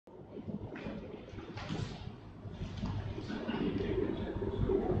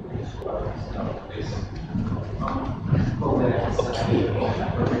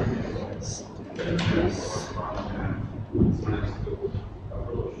Okay,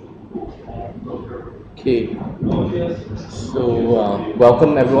 so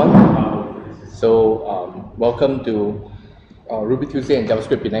welcome everyone. Welcome to Ruby Tuesday and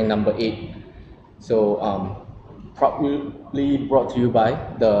JavaScript Penang number 8. Proudly brought to you by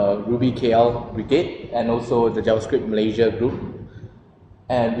the Ruby KL Brigade and also the JavaScript Malaysia group.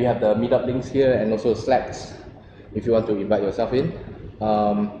 And we have the meetup links here and also Slacks if you want to invite yourself in.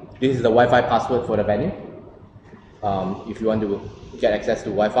 This is the Wi-Fi password for the venue. If you want to get access to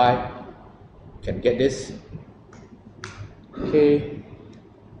Wi-Fi, you can get this. Okay,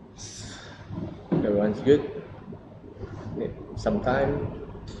 everyone's good. Need some time.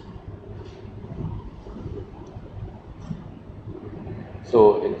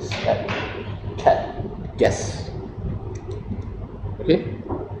 So it's at cat guess. Okay,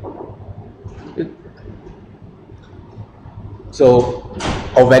 good. So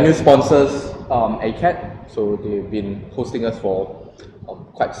our venue sponsors ACAT, so they've been hosting us for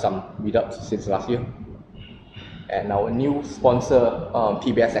quite some meetups since last year. And our new sponsor,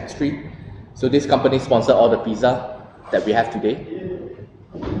 PBS X3. So this company sponsor all the pizza that we have today.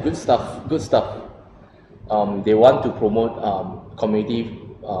 Good stuff, good stuff. They want to promote community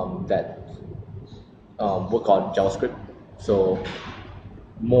that work on JavaScript. So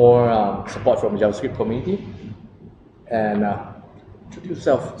more support from the JavaScript community. And introduce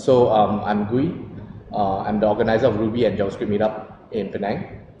yourself. So I'm Gui. I'm the organizer of Ruby and JavaScript meetup in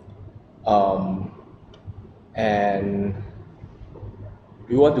Penang. And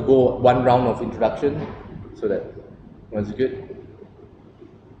we want to go one round of introduction so that everyone's good.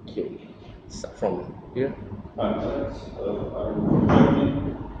 Okay, start from here. I'm from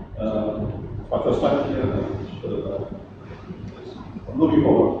Germany. My first time here. I'm looking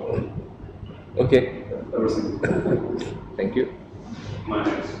forward. Okay. Everything. Thank you. My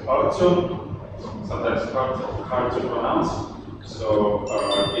name is Artur. Sometimes hard to pronounce. So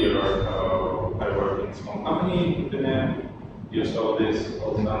here I work in a small company in Penang. Use all this.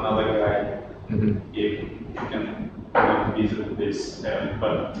 Also another guy. If you can visit this,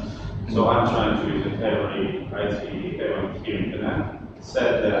 but so I'm trying to visit every IT event here in Penang.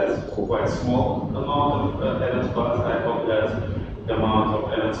 Said that quite small amount of events, but I hope that the amount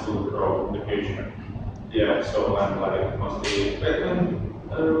of events will grow in the future. Yeah, so I'm like mostly backend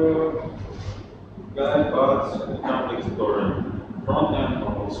guy, but not exploring front end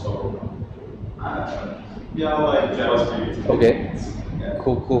also. Yeah, like JavaScript. Okay. Yeah.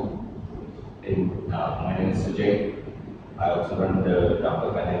 Cool. And my name is Sujay. I also run the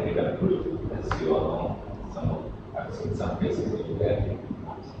Docker Penang Meetup group. As you all know, I've seen some places in there.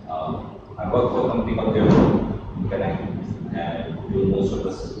 I work for a company called in Penang and do most of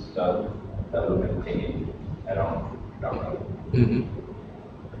the stuff development thing around Docker.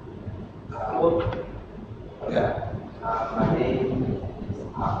 My name is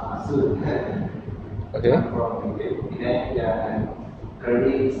Asul. Okay. I'm from Penang and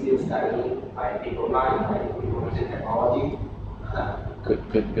currently still studying my diploma in information technology.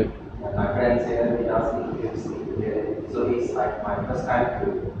 Good. My friends here with us in so it's like my first time to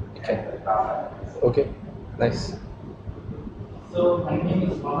Okay. Docker. Okay. Nice. So my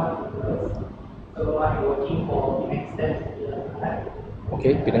name is Mohammed. So I'm working for Penang State.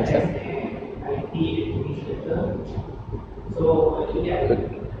 Okay, Penang State. IT administrator. So actually I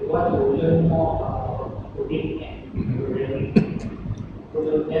want to learn more about coding and programming. So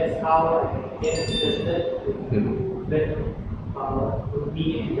that's how I get interested in learn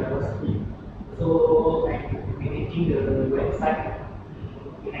Ruby and JavaScript. So I'm managing the website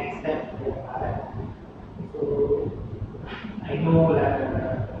in Penang State. So I know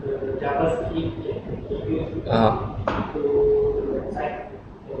that the JavaScript can be used to the website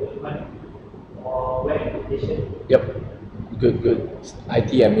development or web application. Yep. Good.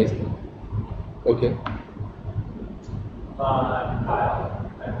 IT amazing. Okay. I'm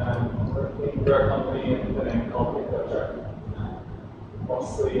Kyle, and I'm working for a company in Penang called Project.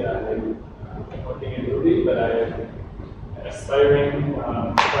 Mostly I'm working in Ruby, but I'm an aspiring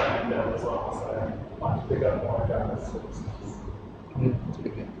front-end dev as well, so I want to pick up more JavaScript.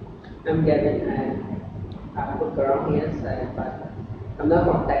 Okay. I'm Gavin and I'm from around here, but I'm not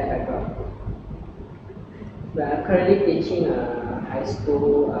from tech background. But I'm currently teaching a high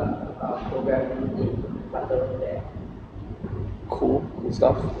school programming in Flutter there. Cool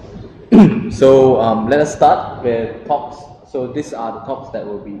stuff. So let us start with talks. So these are the talks that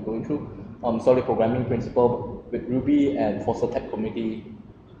we'll be going through. Solid programming principle with Ruby and Foster Tech community.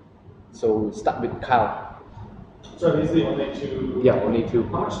 So start with Kyle. So these are the only two? Yeah, only two.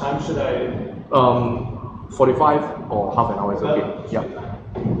 How much time should I? 45 or half an hour is okay. Yeah.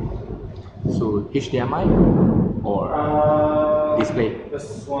 So HDMI. or display?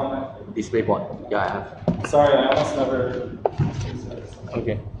 This one. Display board. Yeah, I have. Sorry, I almost never.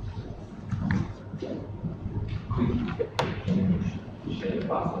 Okay.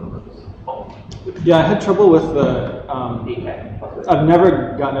 Yeah, I had trouble with the. I've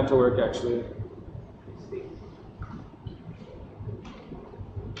never gotten it to work actually.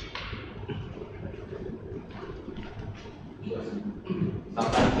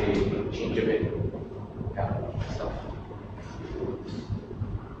 Sometimes they change a bit. Yeah, so.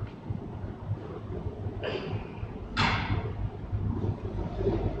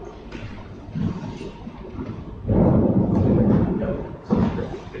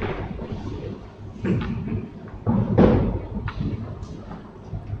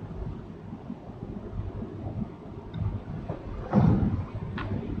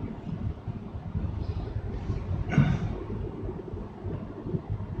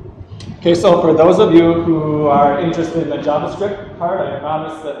 Okay, so for those of you who are interested in the JavaScript part, I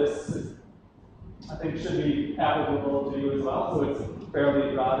promise that this is, I think, should be applicable to you as well. So it's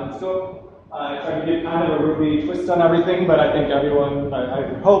fairly broad in scope. I tried to get kind of a Ruby twist on everything, but I think everyone,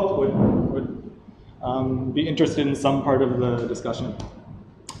 I hope, would be interested in some part of the discussion.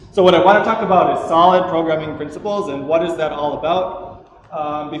 So what I want to talk about is solid programming principles, and what is that all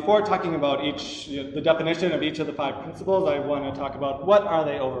about? Before talking about the definition of each of the 5 principles, I want to talk about what are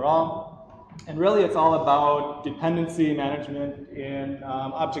they overall. And really it's all about dependency management in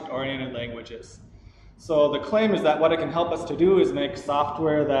object-oriented languages. So the claim is that what it can help us to do is make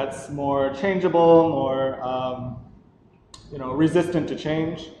software that's more changeable, more resistant to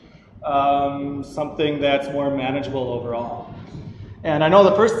change, something that's more manageable overall. And I know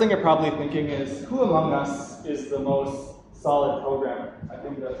the first thing you're probably thinking is, who among us is the most solid programmer? I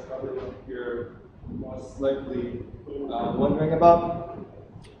think that's probably what you're most likely wondering about.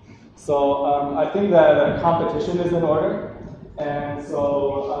 So I think that competition is in order, and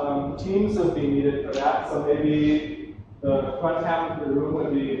so teams would be needed for that. So maybe the front half of the room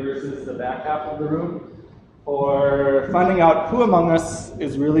would be versus the back half of the room, for finding out who among us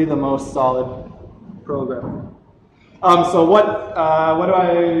is really the most solid programmer. So what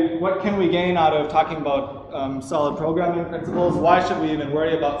can we gain out of talking about solid programming principles? Why should we even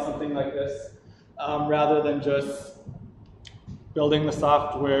worry about something like this rather than just building the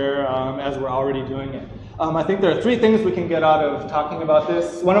software as we're already doing it? I think there are 3 things we can get out of talking about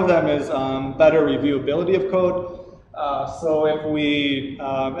this. One of them is better reviewability of code. So if we,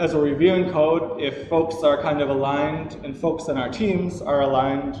 as we're reviewing code, if folks are kind of aligned and folks in our teams are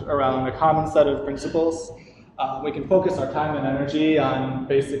aligned around a common set of principles, we can focus our time and energy on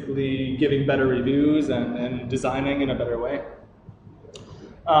basically giving better reviews and designing in a better way.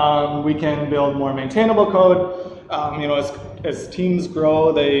 We can build more maintainable code. As teams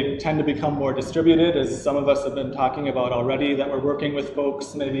grow, they tend to become more distributed, as some of us have been talking about already, that we're working with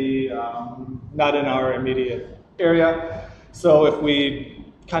folks maybe not in our immediate area. So if we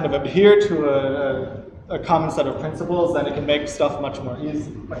kind of adhere to a common set of principles, then it can make stuff much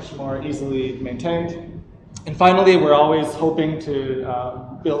more easily maintained. And finally, we're always hoping to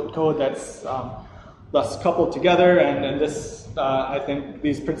build code that's thus coupled together, and this, I think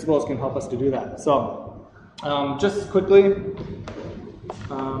these principles can help us to do that. So just quickly,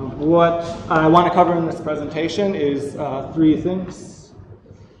 what I want to cover in this presentation is 3 things.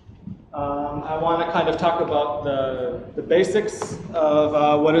 I want to kind of talk about the basics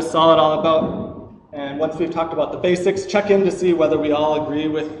of what is solid all about, and once we've talked about the basics, check in to see whether we all agree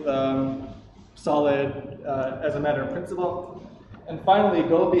with solid as a matter of principle, and finally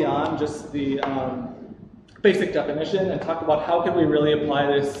go beyond just the basic definition and talk about how can we really apply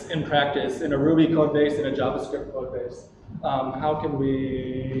this in practice in a Ruby code base, in a JavaScript code base. How can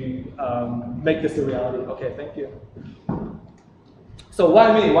we make this a reality? Okay, thank you. So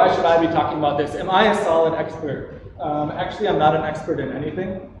why me? Why should I be talking about this? Am I a solid expert? Actually, I'm not an expert in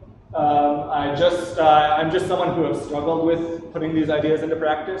anything. I'm just someone who has struggled with putting these ideas into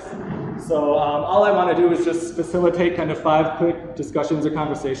practice. So all I want to do is just facilitate kind of 5 quick discussions or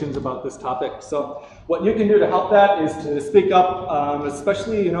conversations about this topic. So what you can do to help that is to speak up,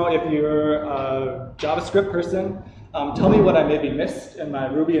 especially if you're a JavaScript person. Tell me what I maybe missed in my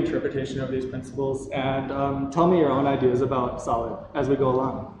Ruby interpretation of these principles, and tell me your own ideas about solid as we go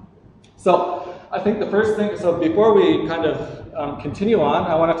along. So I think the first thing, so before we kind of continue on,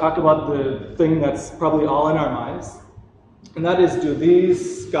 I want to talk about the thing that's probably all in our minds, and that is, do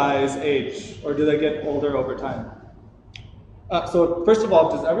these guys age, or do they get older over time? So first of all,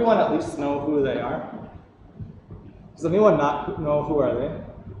 does everyone at least know who they are? Does anyone not know who are they?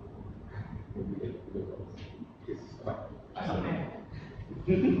 I don't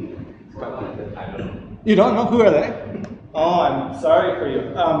know. You don't know? Who are they? Oh, I'm sorry for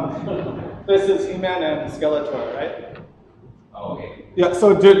you. This is He-Man and Skeletor, right? Oh, okay. Yeah,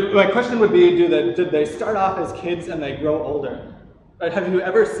 so my question would be, did they start off as kids and they grow older? Right, have you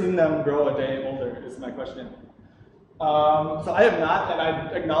ever seen them grow a day older, is my question. So I have not, and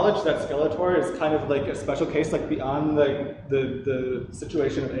I acknowledge that Skeletor is kind of like a special case, like beyond the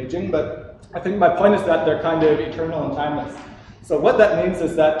situation of aging, but I think my point is that they're kind of eternal and timeless. So what that means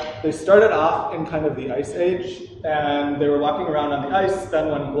is that they started off in kind of the ice age, and they were walking around on the ice. Then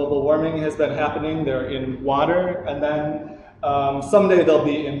when global warming has been happening, they're in water, and then someday they'll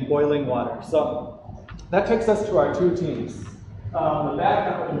be in boiling water. So that takes us to our two teams. The back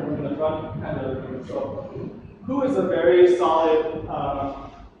half of the room and the front kind of the room. So who is a very solid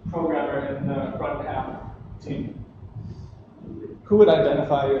programmer in the front half team? Who would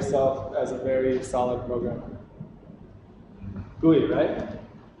identify yourself as a very solid programmer? GUI, right?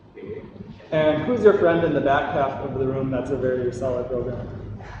 And who's your friend in the back half of the room that's a very solid programmer?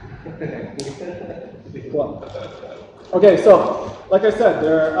 Cool. Okay, so like I said,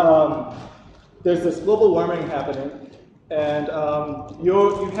 there's this global warming happening, and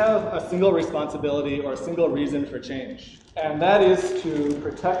you have a single responsibility or a single reason for change, and that is to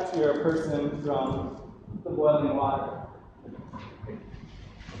protect your person from the boiling water.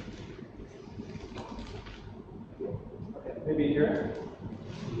 Maybe here.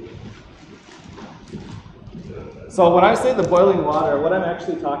 So when I say the boiling water, what I'm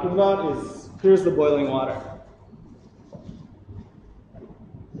actually talking about is, here's the boiling water.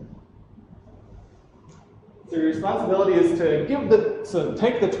 So your responsibility is to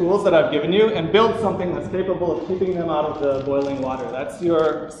take the tools that I've given you and build something that's capable of keeping them out of the boiling water. That's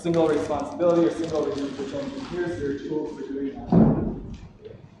your single responsibility or single reason for change. And here's your tools for doing that.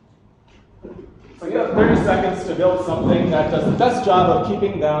 So you have 30 seconds to build something that does the best job of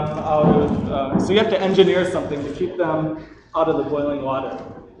keeping them out of, so you have to engineer something to keep them out of the boiling water.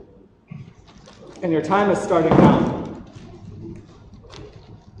 And your time is starting now.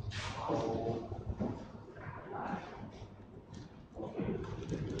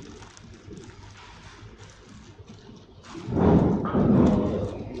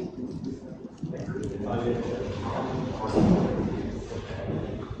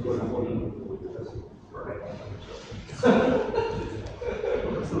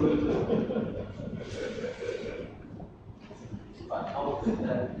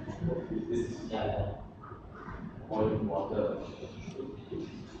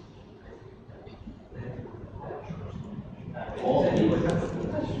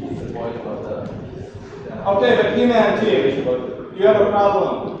 Okay, but He-Man team, you have a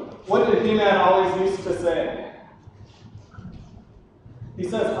problem. What did He-Man always used to say? He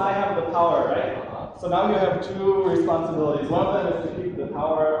says, I have the power, right? So now you have two responsibilities. One of them is to keep the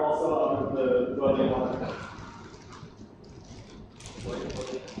power also out of the boiling water.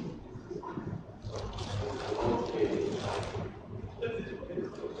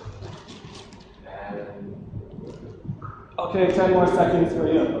 Okay, 10 more seconds for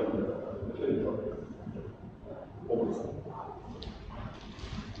you.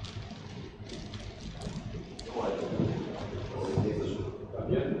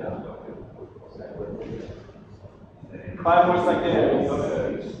 Five more seconds.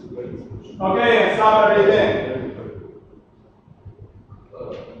 Okay, and stop everything.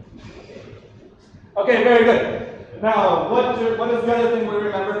 Okay, very good. Now, what is the other thing we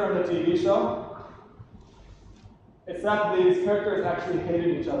remember from the TV show? It's that these characters actually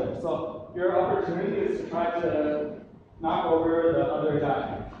hated each other. So your opportunity is to try to knock over the other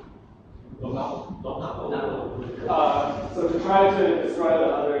guy. So to try to destroy the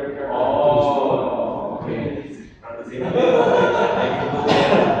other character. Oh, okay.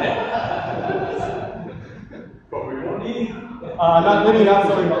 But we don't need. Maybe not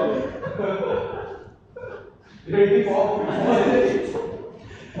so remotely.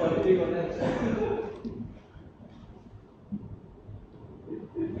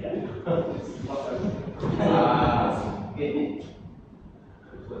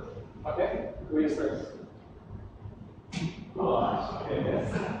 Okay, who is first? Okay, yes.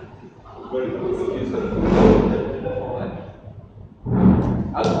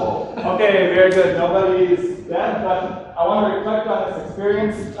 Okay, very good. Nobody's dead, but I want to reflect on this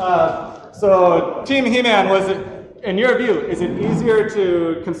experience. So, Team He-Man, was it, in your view, is it easier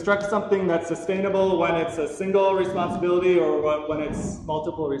to construct something that's sustainable when it's a single responsibility or when it's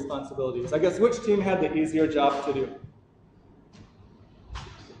multiple responsibilities? I guess which team had the easier job to do?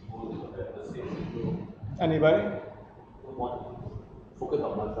 Anybody? Focus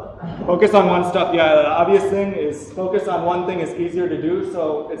on one stuff. Focus on one stuff. Yeah, the obvious thing is focus on one thing is easier to do.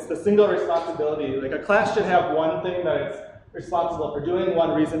 So it's the single responsibility. Like a class should have one thing that it's responsible for doing,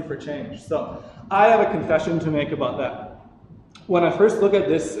 one reason for change. So I have a confession to make about that. When I first look at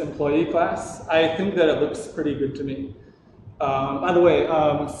this employee class, I think that it looks pretty good to me. By the way,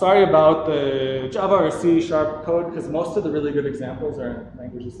 sorry about the Java or C# code, because most of the really good examples are in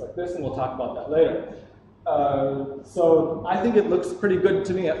languages like this, and we'll talk about that later. So I think it looks pretty good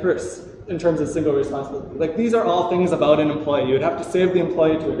to me at first in terms of single responsibility. Like these are all things about an employee. You'd have to save the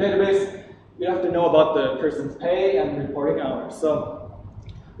employee to a database. You'd have to know about the person's pay and reporting hours. So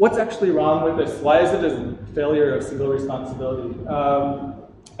what's actually wrong with this? Why is it a failure of single responsibility?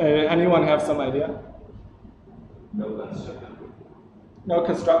 Anyone have some idea? No constructor. No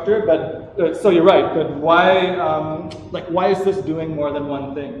constructor, but so you're right. But why? Why is this doing more than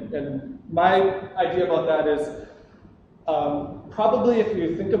one thing? And my idea about that is probably if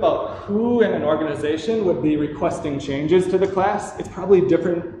you think about who in an organization would be requesting changes to the class, it's probably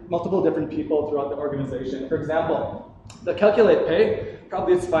multiple different people throughout the organization. For example, the calculate pay,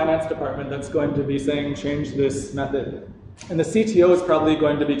 probably it's finance department that's going to be saying change this method. And the CTO is probably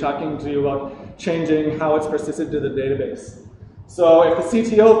going to be talking to you about changing how it's persisted to the database. So if the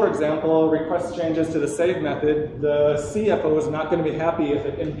CTO, for example, requests changes to the save method, the CFO is not going to be happy if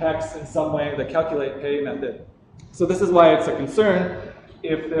it impacts in some way the calculate pay method. So this is why it's a concern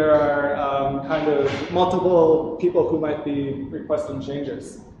if there are kind of multiple people who might be requesting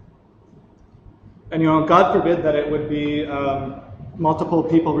changes. And God forbid that it would be multiple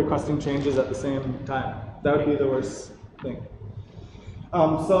people requesting changes at the same time. That would be the worst thing.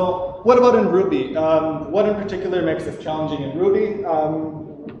 So what about in Ruby? What in particular makes this challenging in Ruby?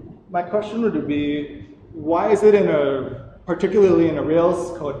 My question would be, why is it particularly in a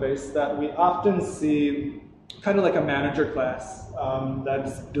Rails code base that we often see kind of like a manager class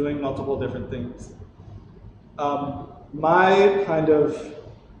that's doing multiple different things? My kind of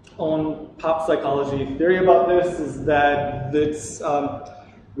own pop psychology theory about this is that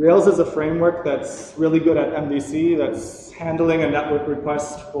Rails is a framework that's really good at MVC, that's handling a network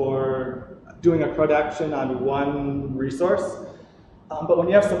request for doing a CRUD action on one resource. But when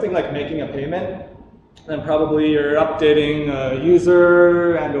you have something like making a payment, then probably you're updating a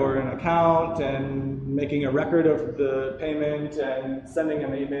user and or an account and making a record of the payment and sending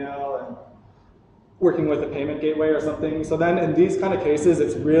an email and working with a payment gateway or something. So then in these kind of cases,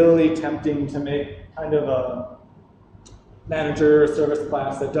 it's really tempting to make kind of a manager service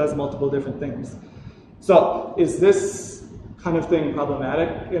class that does multiple different things. So is this kind of thing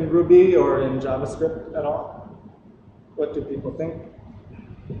problematic in Ruby or in JavaScript at all? What do people think?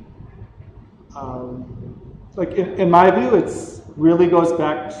 In my view, it's really goes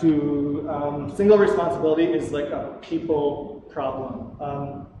back to single responsibility is like a people problem.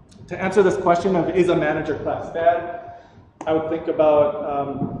 To answer this question of is a manager class bad, I would think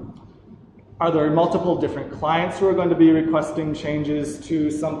about are there multiple different clients who are going to be requesting changes to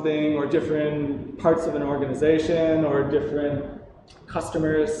something, or different parts of an organization, or different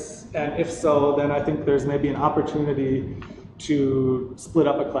customers? And if so, then I think there's maybe an opportunity to split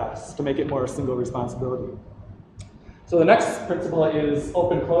up a class to make it more a single responsibility. So the next principle is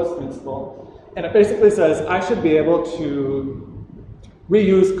open-close principle. And it basically says I should be able to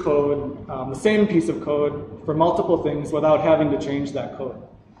reuse code, the same piece of code, for multiple things without having to change that code.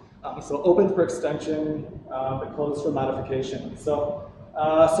 So open for extension, but closed for modification. So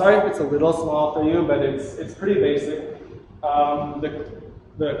sorry if it's a little small for you, but it's pretty basic.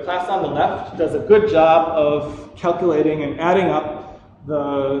 The class on the left does a good job of calculating and adding up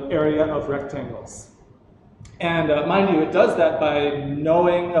the area of rectangles. And mind you, it does that by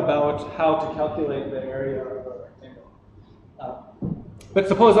knowing about how to calculate the area of a rectangle. But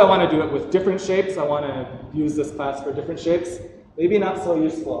suppose I want to do it with different shapes. I want to use this class for different shapes. Maybe not so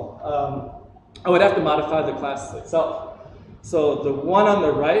useful. I would have to modify the class itself. So the one on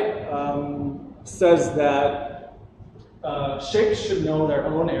the right says that shapes should know their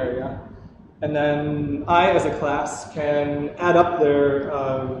own area, and then I, as a class, can add up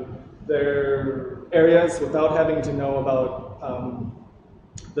their areas without having to know about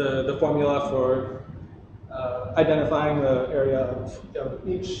the formula for identifying the area of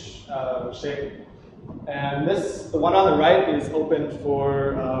each shape. And the one on the right is open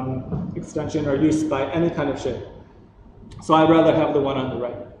for extension or use by any kind of shape. So I'd rather have the one on the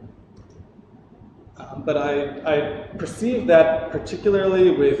right. But I perceive that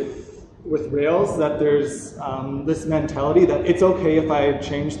particularly with Rails, that there's this mentality that it's okay if I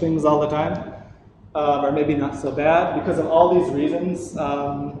change things all the time, or maybe not so bad. Because of all these reasons,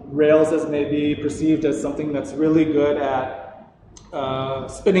 Rails is maybe perceived as something that's really good at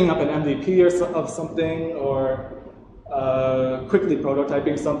spinning up an MVP of something, or quickly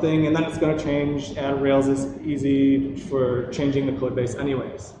prototyping something, and then it's going to change, and Rails is easy for changing the code base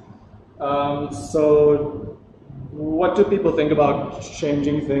anyways. So what do people think about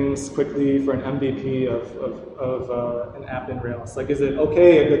changing things quickly for an MVP of an app in Rails? Like, is it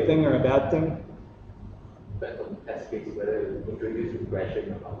okay, a good thing, or a bad thing? But on test case, whether you introduce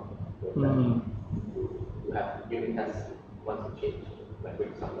regression or not, you have unit tests once you change, like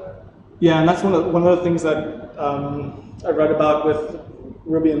with some. Yeah, and that's one of the things that I read about with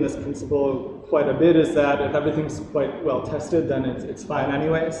Ruby in this principle quite a bit, is that if everything's quite well tested, then it's fine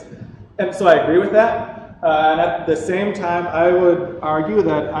anyways. And so I agree with that. And at the same time, I would argue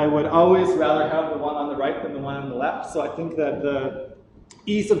that I would always rather have the one on the right than the one on the left. So I think that the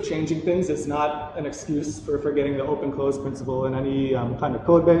ease of changing things is not an excuse for forgetting the open-close principle in any kind of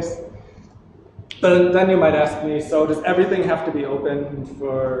code base. But then you might ask me, so does everything have to be open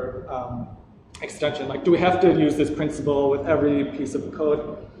for extension? Like, do we have to use this principle with every piece of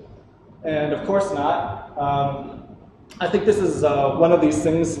code? And of course not. I think this is one of these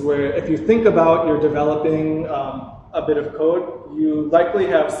things where if you think about you're developing a bit of code, you likely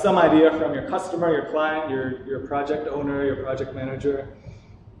have some idea from your customer, your client, your project owner, your project manager,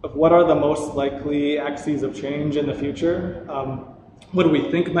 of what are the most likely axes of change in the future. What do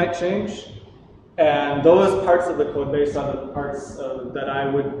we think might change? And those parts of the code base are the parts that I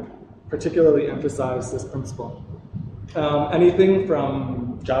would particularly emphasize this principle. Anything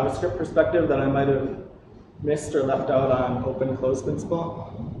from JavaScript perspective that I might have missed or left out on open-close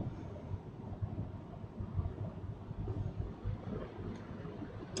principle?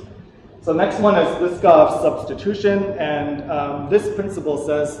 So next one is Liskov substitution, and this principle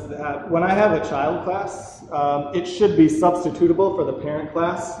says that when I have a child class, it should be substitutable for the parent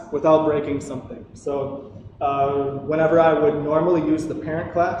class without breaking something. So whenever I would normally use the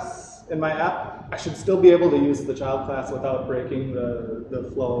parent class in my app, I should still be able to use the child class without breaking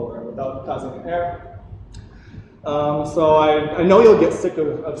the flow or without causing an error. So I know you'll get sick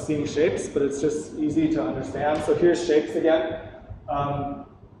of seeing shapes, but it's just easy to understand. So here's shapes again.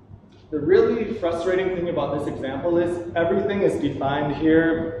 The really frustrating thing about this example is everything is defined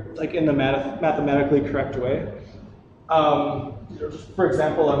here like in the mathematically correct way. For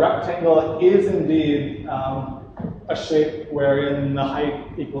example, a rectangle is indeed a shape wherein the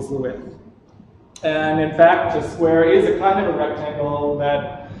height equals the width. And in fact, a square is a kind of a rectangle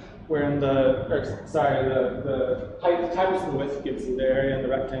that wherein the height times the width gives you the area in the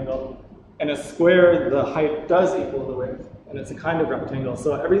rectangle. And a square, the height does equal the width, and it's a kind of rectangle.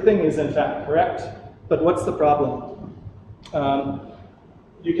 So everything is in fact correct, but what's the problem?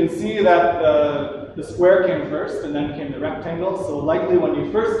 You can see that the square came first and then came the rectangle, so likely when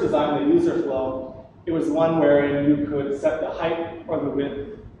you first designed the user flow, it was one wherein you could set the height or the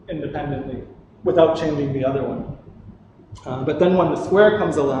width independently without changing the other one. But then when the square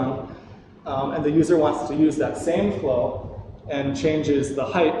comes along and the user wants to use that same flow and changes the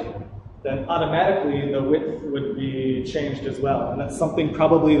height, then automatically the width would be changed as well. And that's something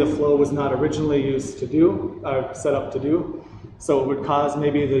probably the flow was not originally used to do, set up to do. So it would cause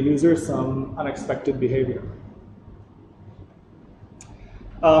maybe the user some unexpected behavior.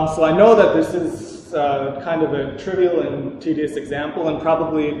 So I know that this is kind of a trivial and tedious example, and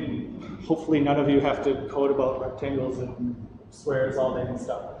probably, hopefully none of you have to code about rectangles and squares all day and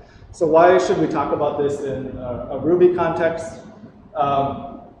stuff. So why should we talk about this in a Ruby context?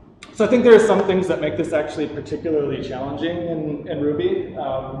 So I think there are some things that make this actually particularly challenging in Ruby.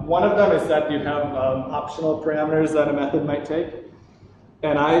 One of them is that you have optional parameters that a method might take.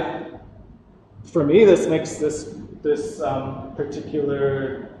 And for me, this makes this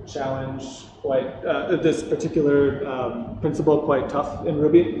particular challenge quite, this particular principle quite tough in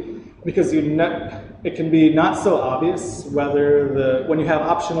Ruby, because it can be not so obvious whether when you have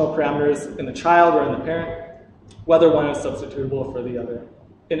optional parameters in the child or in the parent, whether one is substitutable for the other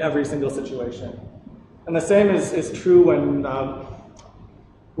in every single situation. And the same is true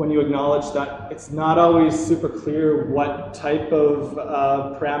when you acknowledge that it's not always super clear what type of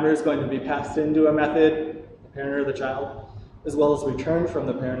parameter is going to be passed into a method, the parent or the child, as well as returned from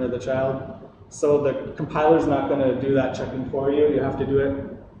the parent or the child. So the compiler is not going to do that checking for you. You have to do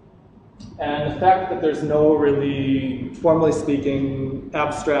it. And the fact that there's no really, formally speaking,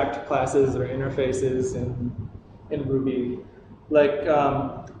 abstract classes or interfaces in Ruby. Like,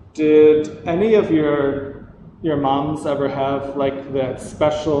 did any of your moms ever have like that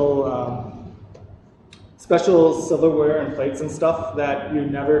special silverware and plates and stuff that you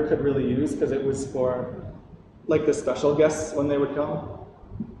never could really use because it was for like the special guests when they would come?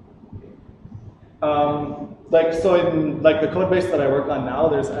 like, so in like the code base that I work on now,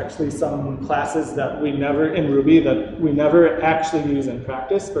 there's actually some classes that we never, in Ruby, that we never actually use in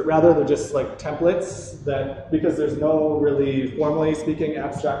practice, but rather they're just like templates that, because there's no really formally speaking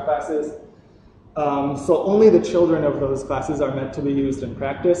abstract classes. So only the children of those classes are meant to be used in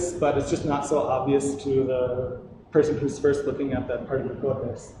practice, but it's just not so obvious to the person who's first looking at that part of the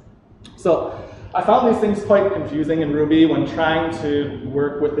code base. So I found these things quite confusing in Ruby when trying to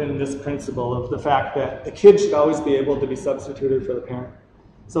work within this principle of the fact that the kid should always be able to be substituted for the parent.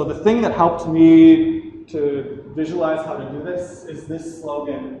 So the thing that helped me to visualize how to do this is this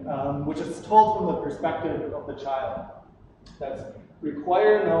slogan, which is told from the perspective of the child. That's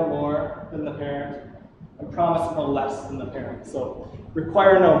require no more than the parent and promise no less than the parent. So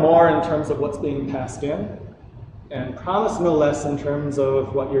require no more in terms of what's being passed in, and promise no less in terms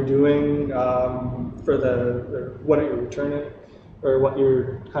of what you're doing for what you're returning, or what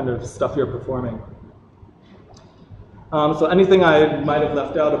your kind of stuff you're performing. So anything I might have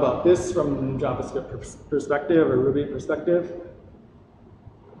left out about this from JavaScript perspective or Ruby perspective?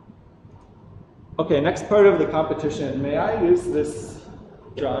 Okay, next part of the competition. May I use this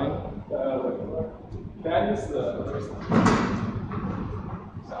drawing? Can I use the first one?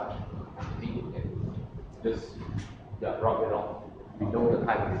 Just drop it off. We know the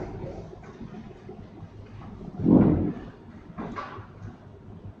time.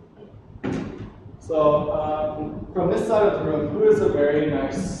 So from this side of the room, who is a very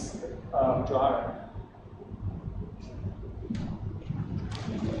nice drawer?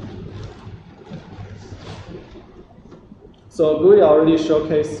 So Gui already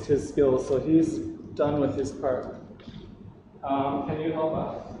showcased his skills, so he's done with his part. Can you help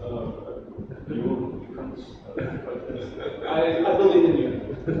us? I believe in you.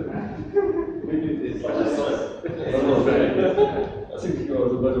 We did this. I think you are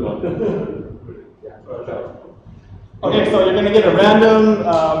the better one. Okay, so you're going to get a random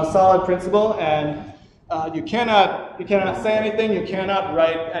solid principle, and you cannot say anything, you cannot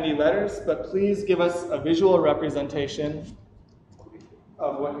write any letters, but please give us a visual representation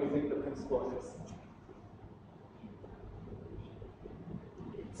of what you think the principle is.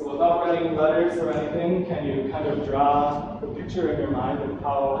 So without writing letters or anything, can you kind of draw the picture in your mind of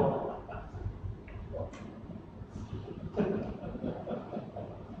how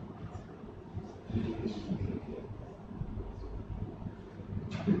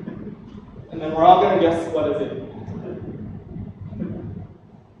and then we're all going to guess what is it.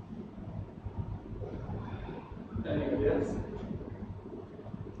 Any ideas?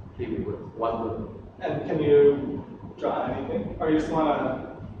 One word. And can you draw anything? Or you just want to...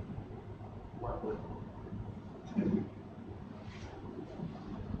 One word.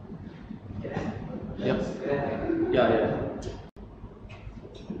 Yep. Yeah.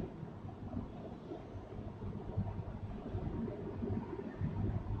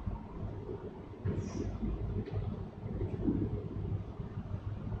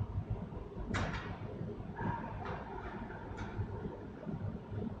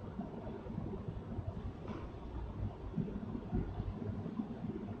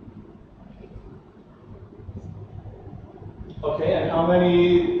 Okay, and how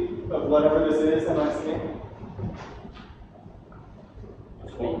many of whatever this is am I seeing?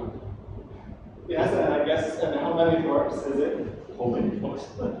 4. Yes, and I guess, and how many forks is it? How many forks?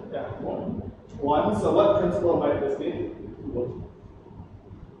 Yeah. 1. 1, so what principle might this be?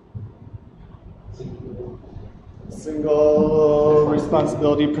 Single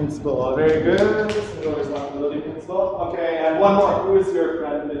responsibility principle. Oh, very good. Single responsibility principle. Okay, and one more. Who is your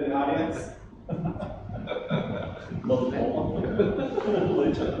friend in the audience?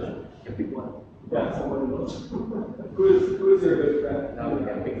 Later. You pick one. Yeah, someone knows. Who is your good friend? Now we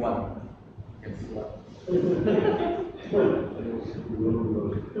can pick one. Can see one.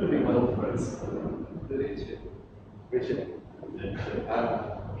 Pick one of friends. Richard.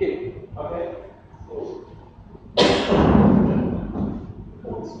 Okay. Okay.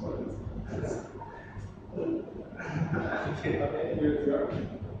 Okay, here's your.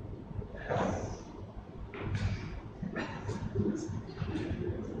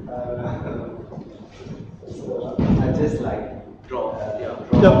 I just like draw.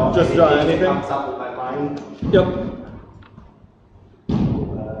 Yep, just draw anything. Comes up with my mind. Yep.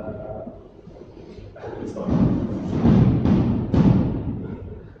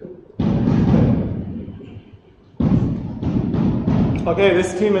 Okay,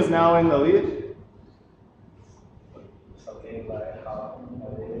 this team is now in the lead. Something like how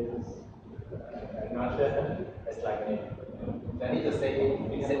it is. I'm not sure. It's like I need to say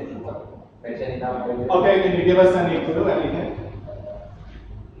mention it out. Okay, can you give us any clue, any hint?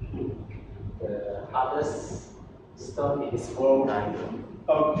 How hardest stone in this world?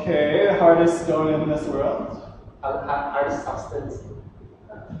 Okay, hardest stone in this world. Hardest substance.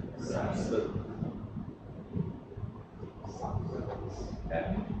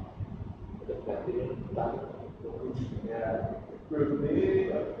 Yeah.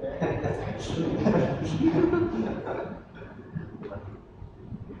 Ruby.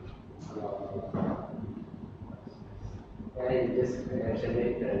 Yeah, you just mentioned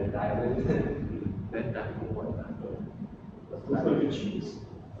it, the diamond. That diamond one. Like a cheese.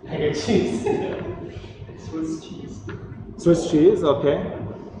 Like a cheese. Swiss cheese. Swiss cheese, okay.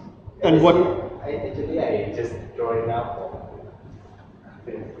 And what? I just draw it up.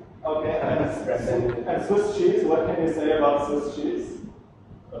 Okay, and Swiss cheese, what can you say about Swiss cheese?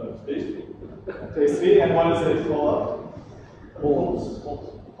 Tasty. Tasty, and what is it full of? Holes.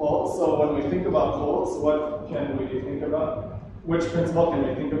 Holes. So when we think about holes, what can we think about? Which principle can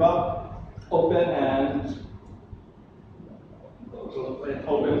we think about? Open and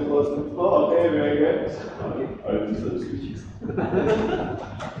open, closed principle. Okay, very good. I just said Swiss cheese.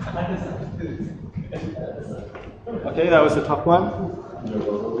 Okay, that was a tough one.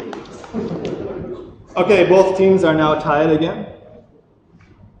 Okay, both teams are now tied again.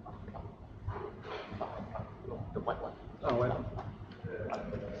 The white one. Oh, wait.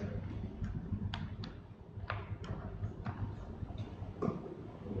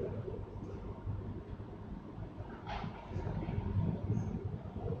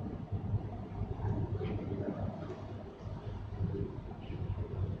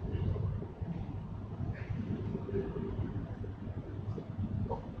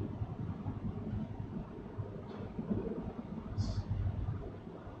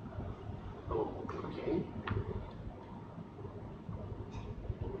 Okay.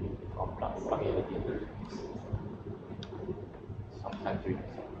 Plug in again. Sometimes we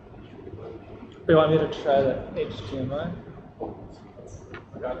You want me to try the HDMI?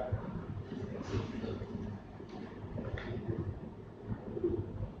 Okay.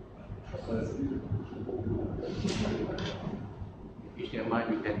 HDMI,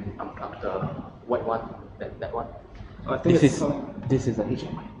 we can unplug the white one, that one. I think This is a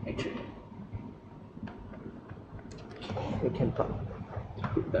HDMI actually. We can plug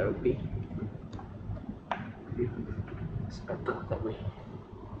it directly. It's better that way.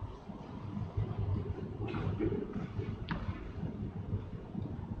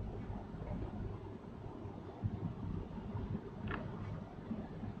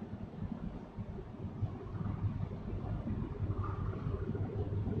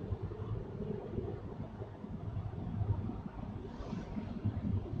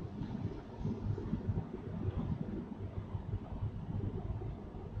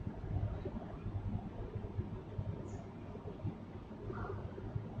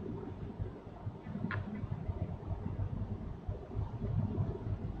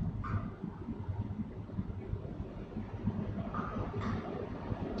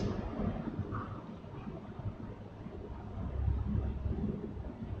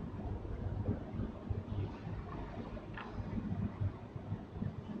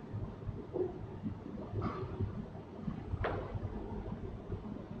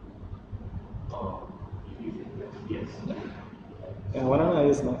 Yes. Yeah, why don't I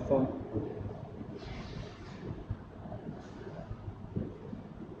use my phone?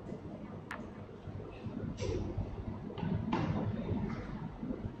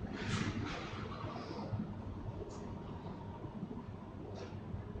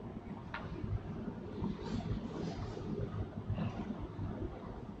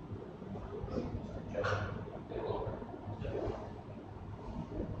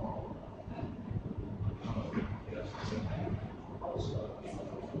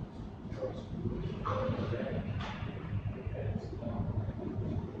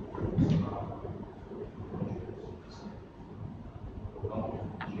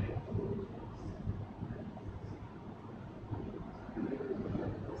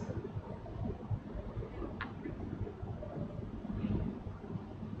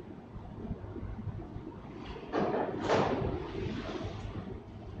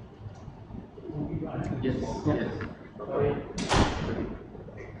 Yes. Yes.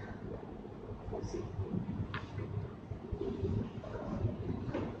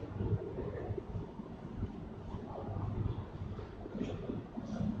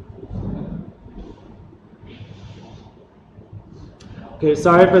 Okay,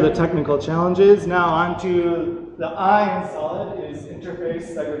 sorry for the technical challenges. Now on to the I in solid is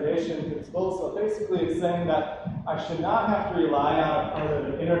interface segregation principle. So basically it's saying that I should not have to rely on either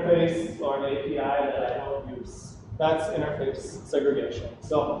an interface or an API that I don't use. That's interface segregation.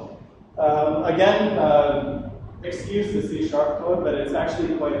 So Again, excuse the C# code, but it's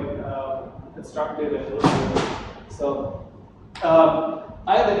actually quite constructed and illustrative. So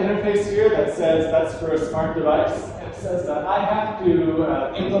I have an interface here that says that's for a smart device, and it says that I have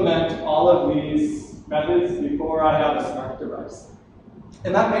to implement all of these methods before I have a smart device.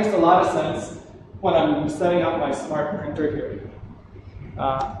 And that makes a lot of sense when I'm setting up my smart printer here.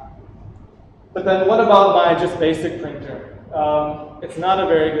 But then what about my just basic printer? It's not a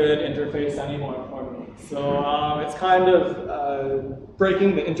very good interface anymore for me. So it's kind of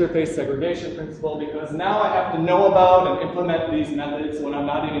breaking the interface segregation principle, because now I have to know about and implement these methods when I'm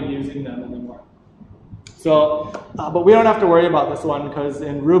not even using them anymore. So, but we don't have to worry about this one, because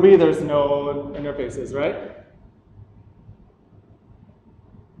in Ruby there's no interfaces, right?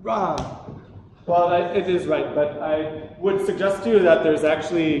 Well, it is right, but I would suggest to you that there's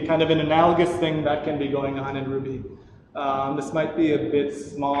actually kind of an analogous thing that can be going on in Ruby. This might be a bit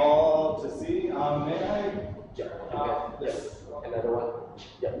small to see. May I? Yes. Another one.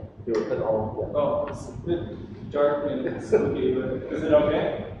 Yeah. You open all. Yeah. Oh, it's a bit dark and spooky, but is it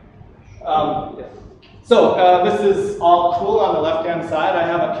okay? Yes. So this is all cool on the left-hand side. I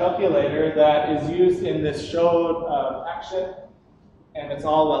have a calculator that is used in this show action, and it's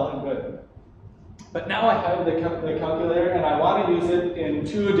all well and good. But now I have the calculator, and I want to use it in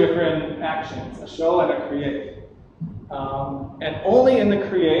two different actions, a show and a create. And only in the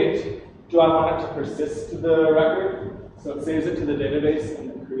create do I want it to persist to the record. So it saves it to the database in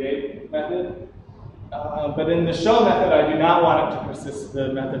the create method. But in the show method, I do not want it to persist to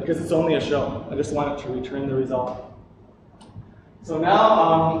the method, because it's only a show. I just want it to return the result. So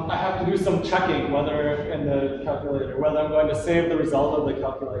now I have to do some checking whether in the calculator, whether I'm going to save the result of the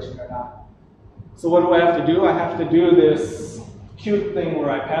calculation or not. So what do I have to do? I have to do this cute thing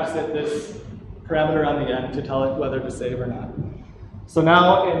where I pass it this parameter on the end to tell it whether to save or not. So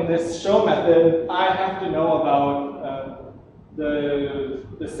now in this show method, I have to know about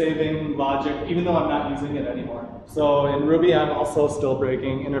the saving logic, even though I'm not using it anymore. So in Ruby, I'm also still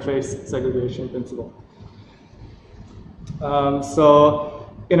breaking interface segregation principle. So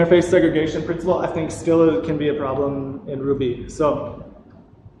interface segregation principle, I think, still can be a problem in Ruby. So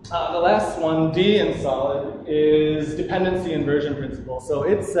the last one, D in solid, is dependency inversion principle. So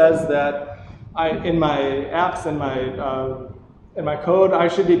it says that in my apps and in my code, I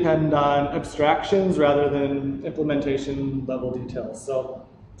should depend on abstractions rather than implementation level details. So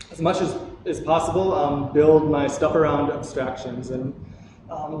as much as possible, build my stuff around abstractions and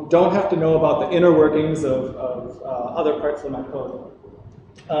don't have to know about the inner workings of other parts of my code.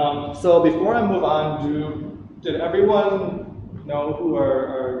 So before I move on, did everyone know who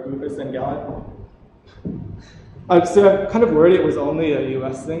are Goofus and Gallant? I'm kind of worried it was only a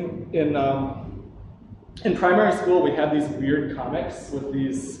US thing. In primary school, we had these weird comics with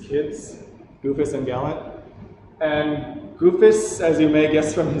these kids, Goofus and Gallant. And Goofus, as you may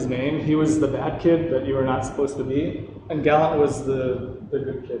guess from his name, he was the bad kid that you were not supposed to be. And Gallant was the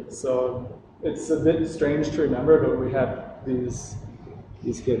good kid. So it's a bit strange to remember, but we had these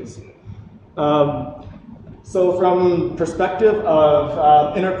kids. So from perspective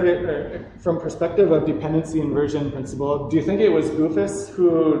of dependency inversion principle, do you think it was Goofus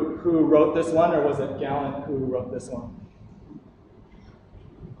who wrote this one, or was it Gallant who wrote this one?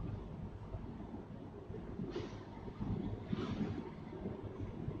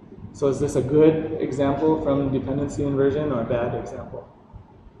 So is this a good example from dependency inversion or a bad example?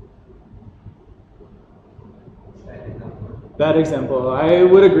 Bad example. I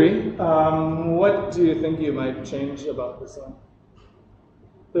would agree. What do you think you might change about this one?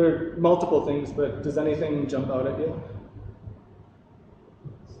 There are multiple things, but does anything jump out at you?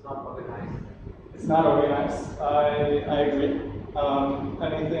 It's not organized. It's not organized. I agree.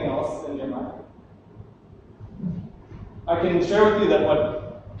 Anything else in your mind? I can share with you that what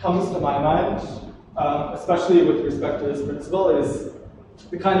comes to my mind, especially with respect to this principle, is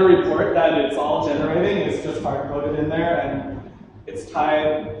the kind of report that it's all generating is just hard-coded in there, and it's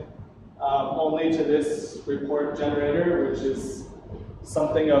tied only to this report generator, which is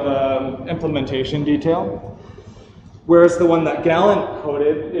something of an implementation detail. Whereas the one that Gallant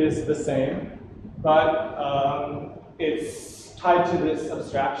coded is the same, but it's tied to this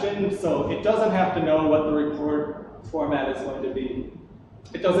abstraction, so it doesn't have to know what the report format is going to be.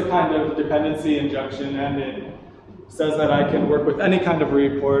 It does a kind of dependency injection, and it says that I can work with any kind of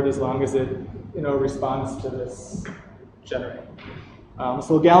report as long as it, responds to this generator.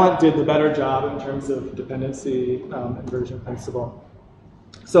 So Gallant did the better job in terms of dependency inversion principle.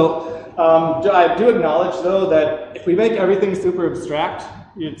 So I do acknowledge, though, that if we make everything super abstract,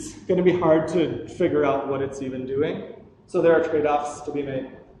 it's going to be hard to figure out what it's even doing. So there are trade-offs to be made.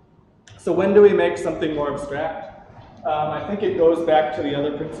 So when do we make something more abstract? I think it goes back to the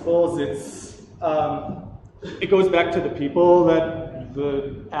other principles. It goes back to the people that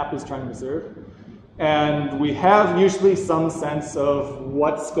the app is trying to serve. And we have usually some sense of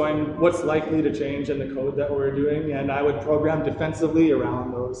what's likely to change in the code that we're doing, and I would program defensively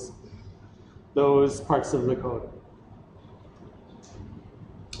around those parts of the code.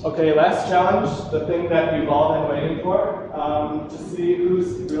 Okay, last challenge, the thing that you've all been waiting for, to see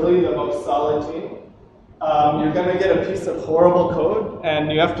who's really the most solid team. You're going to get a piece of horrible code,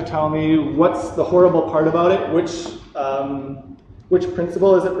 and you have to tell me what's the horrible part about it, which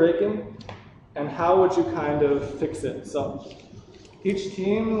principle is it breaking, and how would you kind of fix it. So each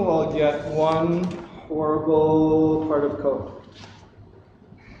team will get one horrible part of code.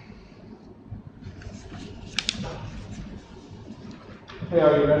 Okay,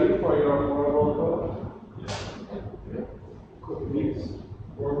 are you ready for your horrible code? Yeah. Cookies.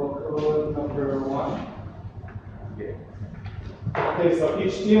 Horrible code number 1. Okay, so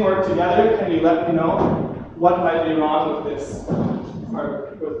each team work together. Can you let me know what might be wrong with this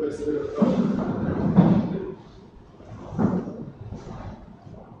bit of code?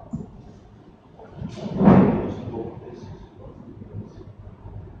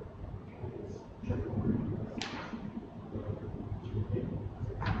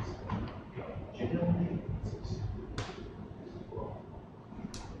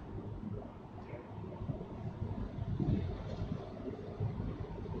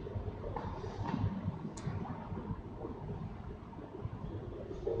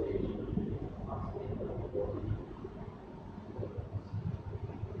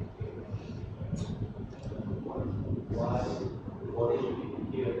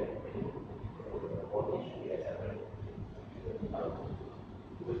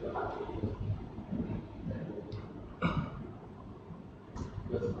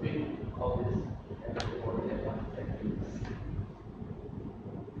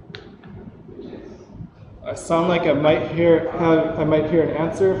 I sound like I might hear an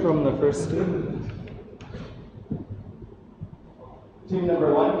answer from the first team. Team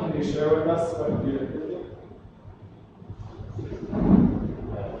number 1, can you share with us what you're thinking?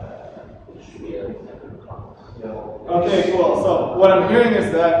 Okay, cool. So what I'm hearing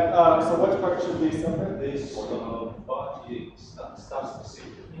is that, so which part should be separate? This stuff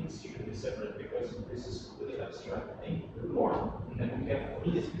specific things should be separate because this is really abstract thing more. And then we have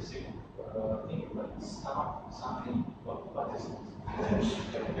really specific thing like stuff, something, what is it?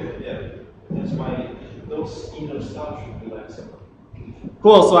 Yeah, that's why those inner stuff should be like separate.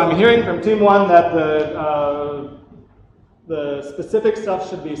 Cool. So I'm hearing from team 1 that the specific stuff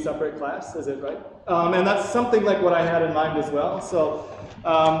should be separate class. Is it right? And that's something like what I had in mind as well. So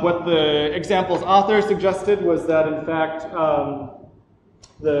what the example's author suggested was that in fact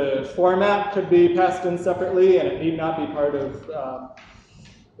the format could be passed in separately, and it need not be part of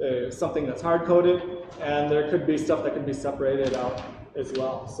something that's hard-coded, and there could be stuff that could be separated out as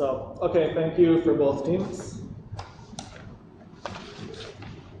well. So, okay, thank you for both teams.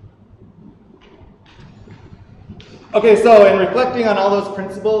 Okay, so in reflecting on all those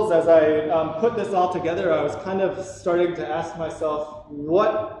principles, as I put this all together, I was kind of starting to ask myself,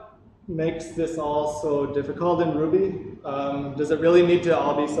 what makes this all so difficult in Ruby? Does it really need to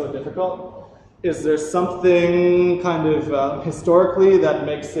all be so difficult? Is there something kind of historically that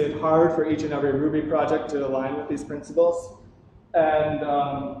makes it hard for each and every Ruby project to align with these principles? And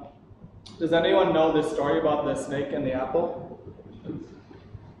does anyone know this story about the snake and the apple?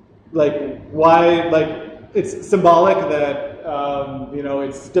 Like, why, like, it's symbolic that, you know,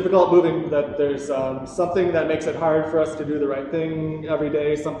 it's difficult moving, that there's something that makes it hard for us to do the right thing every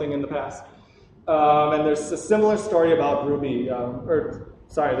day, something in the past. And there's a similar story about Ruby,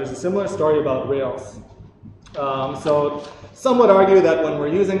 there's a similar story about Rails. So some would argue that when we're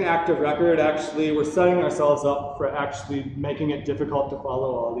using active record, actually we're setting ourselves up for actually making it difficult to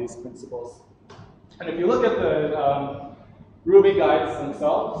follow all these principles. And if you look at the Ruby guides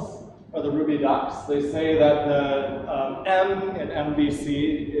themselves, or the Ruby docs, they say that the M in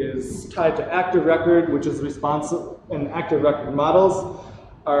MVC is tied to active record, which is responsible, and active record models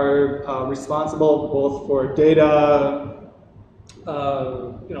are responsible both for data,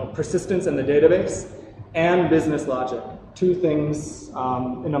 persistence in the database, and business logic, 2 things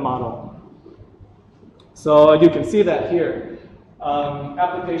in a model. So you can see that here.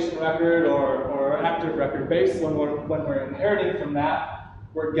 Application record or active record base, when we're inheriting from that,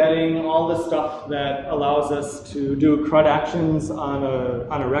 we're getting all the stuff that allows us to do CRUD actions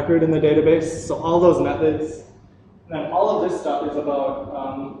on a record in the database. So all those methods, and all of this stuff is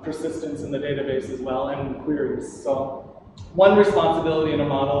about persistence in the database as well, and queries. So one responsibility in a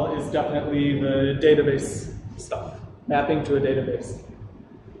model is definitely the database stuff, mapping to a database.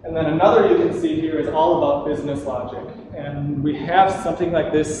 And then another you can see here is all about business logic. And we have something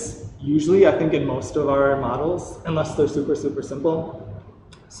like this usually, I think, in most of our models, unless they're super, super simple.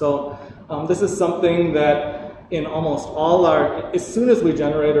 So this is something that in almost all as soon as we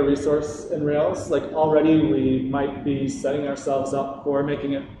generate a resource in Rails, like already we might be setting ourselves up for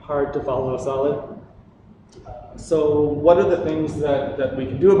making it hard to follow solid. So what are the things that we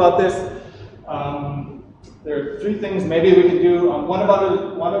can do about this? There are three things maybe we can do. One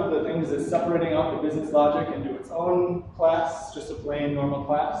of the things is separating out the business logic into its own class, just a plain normal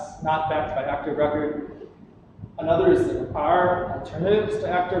class, not backed by active record. Another is there are alternatives to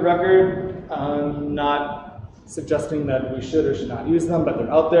active record, not suggesting that we should or should not use them, but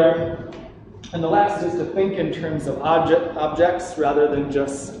they're out there. And the last is to think in terms of objects rather than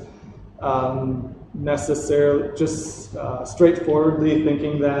just straightforwardly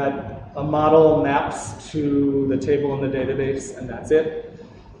thinking that a model maps to the table in the database and that's it.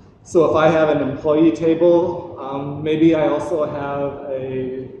 So if I have an employee table, maybe I also have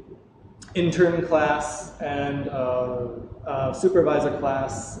a intern class and a supervisor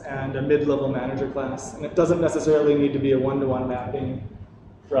class and a mid-level manager class. And it doesn't necessarily need to be a one-to-one mapping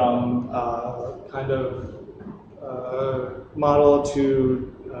from kind of model to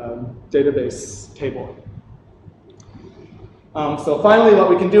database table. So finally, what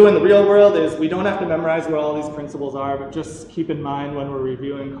we can do in the real world is we don't have to memorize where all these principles are, but just keep in mind when we're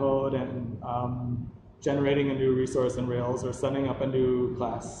reviewing code and generating a new resource in Rails or setting up a new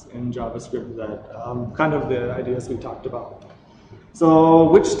class in JavaScript that kind of the ideas we talked about. So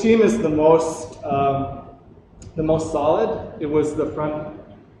which team is the most solid? It was the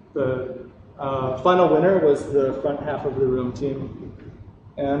final winner was the front half of the room team.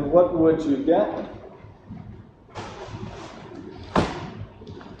 And what would you get?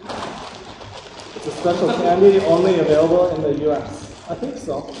 It's a special candy only available in the US. I think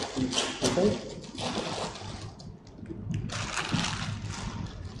so. I think.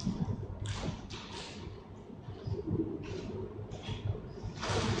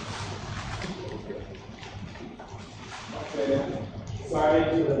 Okay. Sorry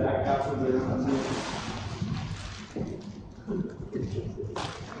to the back half of the room.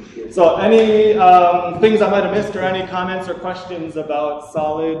 So any things I might have missed or any comments or questions about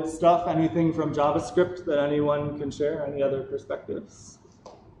solid stuff, anything from JavaScript that anyone can share, any other perspectives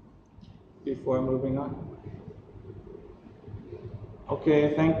before moving on?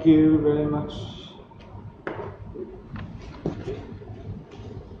 Okay, thank you very much.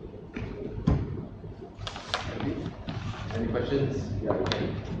 Any questions? Yeah, we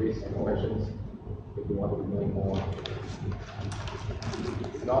can raise any questions if you want to know more.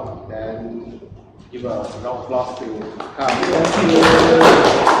 If not, then give a round of applause to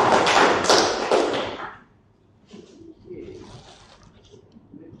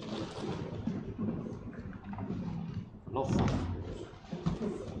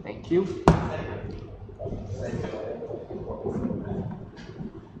Thank you.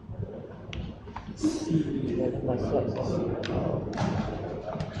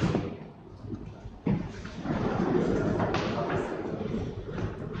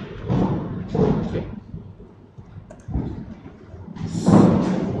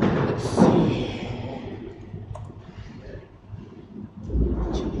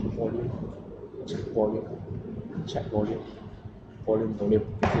 Check volume. Volume only.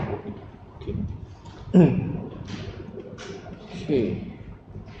 Okay. Okay.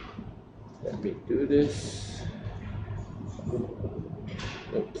 Let me do this.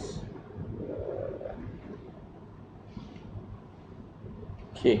 Oops.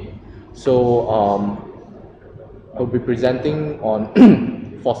 Okay. So I'll be presenting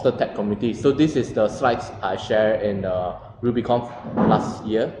on Foster Tech Community. So this is the slides I shared in RubyConf last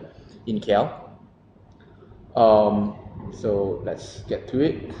year in KL. So let's get to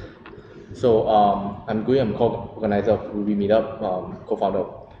it. So I'm co-organizer of Ruby Meetup, co-founder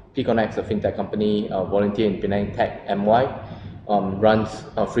of PConnect, a fintech company, volunteer in Penang Tech MY, runs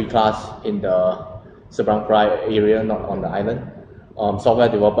a free class in the Seberang Perai area, not on the island. Software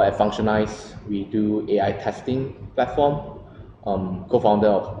developer at Functionize, we do AI testing platform. Co-founder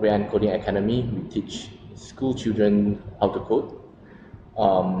of Ryan Coding Academy, we teach school children how to code.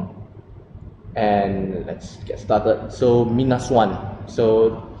 And let's get started. So Minaswan.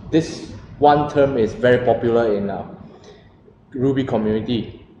 So this one term is very popular in Ruby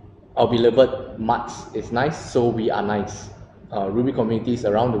community. Our beloved Mats is nice, so we are nice. Ruby communities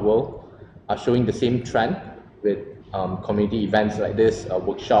around the world are showing the same trend with community events like this,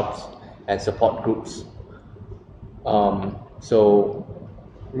 workshops and support groups. So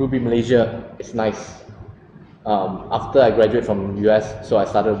Ruby Malaysia is nice. After I graduated from US, so I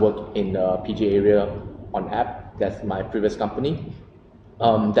started work in the PG area on app. That's my previous company.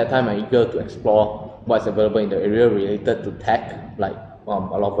 That time I'm eager to explore what's available in the area related to tech. Like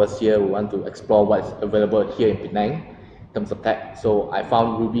a lot of us here, we want to explore what's available here in Penang in terms of tech. So I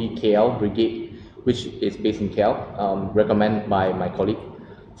found Ruby KL Brigade, which is based in KL, recommended by my colleague.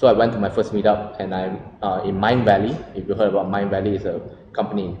 So I went to my first meetup, and I'm in Mind Valley. If you heard about Mind Valley, it's a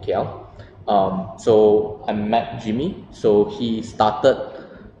company in KL. So I met Jimmy. So he started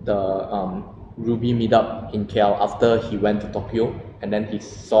the Ruby meetup in KL after he went to Tokyo, and then he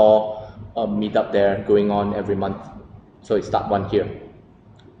saw a meetup there going on every month. So he started one here.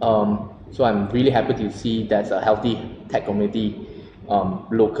 So I'm really happy to see there's a healthy tech community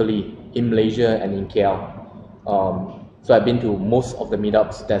locally in Malaysia and in KL. So I've been to most of the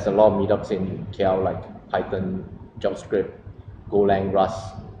meetups. There's a lot of meetups in KL like Python, JavaScript, Golang,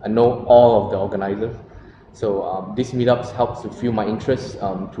 Rust. I know all of the organizers. So these meetups helps to fuel my interest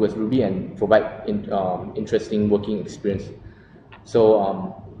towards Ruby and provide interesting working experience.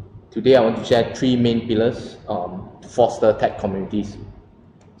 So today I want to share 3 main pillars to foster tech communities.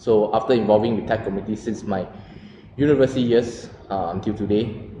 So after involving with tech communities since my university years until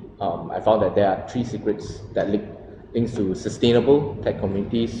today, I found that there are 3 secrets that links to sustainable tech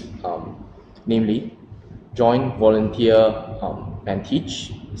communities, namely join, volunteer, and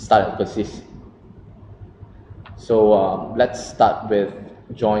teach, start and persist. So let's start with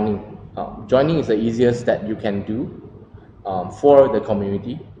joining. Joining is the easiest that you can do for the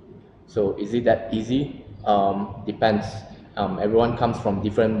community. So is it that easy? Depends. Everyone comes from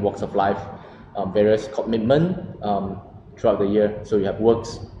different walks of life, various commitment throughout the year. So you have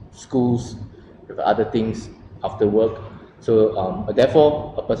works, schools, you have other things after work. So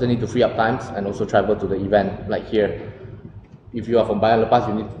therefore, a person needs to free up times and also travel to the event, like here. If you are from Bayan Lepas,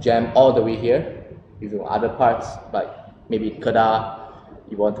 you need to jam all the way here. If you are other parts, like maybe Kedah,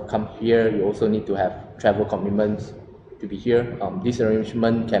 you want to come here, you also need to have travel commitments to be here. This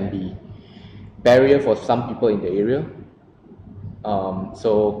arrangement can be barrier for some people in the area.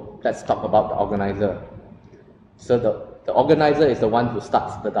 So let's talk about the organizer. So the organizer is the one who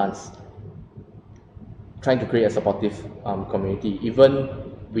starts the dance, trying to create a supportive community. Even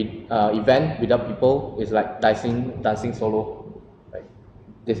with event without people is like dancing solo. Like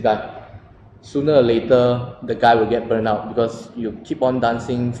this guy, sooner or later the guy will get burned out because you keep on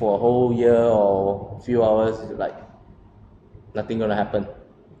dancing for a whole year or a few hours, like nothing gonna happen.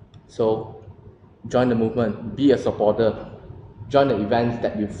 So join the movement, be a supporter, join the events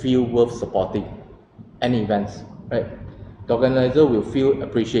that you feel worth supporting. Any events, right? The organizer will feel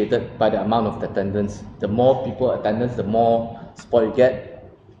appreciated by the amount of attendance. The more people attendance, the more support you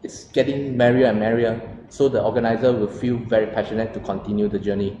get. It's getting merrier and merrier. So the organizer will feel very passionate to continue the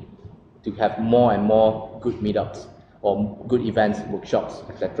journey, to have more and more good meetups or good events, workshops,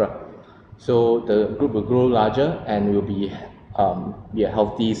 etc. So the group will grow larger and will be a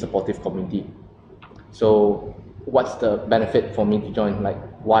healthy, supportive community. So what's the benefit for me to join? Like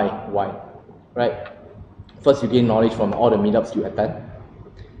why, right? First, you gain knowledge from all the meetups you attend.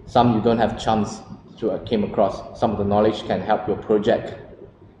 Some you don't have chance to came across. Some of the knowledge can help your project,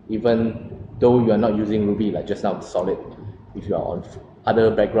 even though you are not using Ruby, like just now, Solid. If you are on other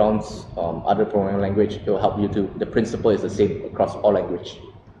backgrounds, other programming language, it will help you to. The principle is the same across all language,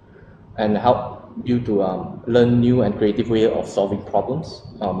 and help you to learn new and creative way of solving problems.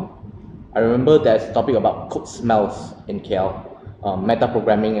 I remember there's a topic about code smells in KL, meta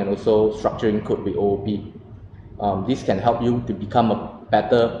programming, and also structuring code with OOP. This can help you to become a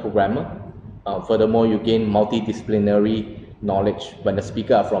better programmer. Furthermore, you gain multidisciplinary knowledge when the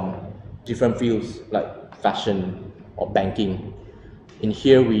speaker are from different fields like fashion or banking. In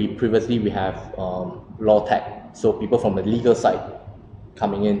here, previously we have law tech, so people from the legal side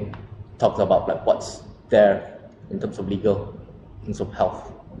coming in talks about like what's there in terms of legal, in terms of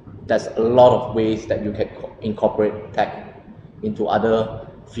health. There's a lot of ways that you can incorporate tech into other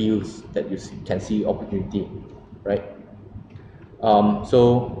fields that you can see opportunity, right?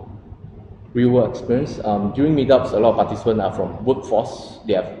 So real-world experience. During meetups, a lot of participants are from workforce.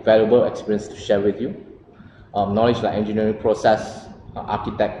 They have valuable experience to share with you. Knowledge like engineering process,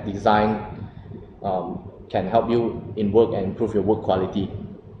 architect, design can help you in work and improve your work quality.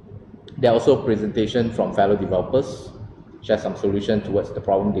 There are also presentations from fellow developers, share some solution towards the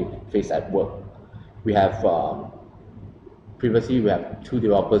problem they face at work. We have previously we have 2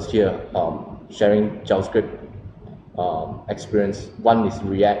 developers here sharing JavaScript experience. One is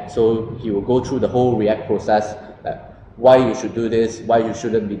React, so he will go through the whole React process, like why you should do this, why you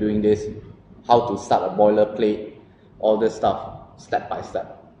shouldn't be doing this, how to start a boilerplate, all this stuff step by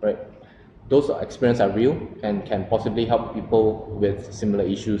step. right? Those experiences are real and can possibly help people with similar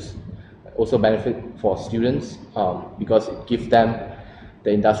issues. Also benefit for students because it gives them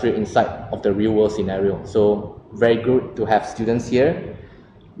the industrial insight of the real world scenario. So very good to have students here.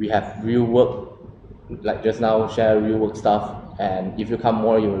 We have real work, like just now, share real work stuff. And if you come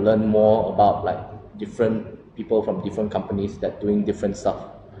more, you will learn more about like different people from different companies that doing different stuff.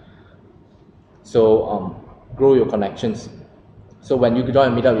 So grow your connections. So when you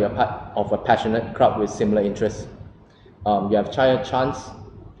join a meetup, you're part of a passionate crowd with similar interests. You have a chance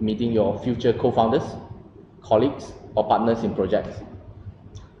meeting your future co-founders, colleagues, or partners in projects.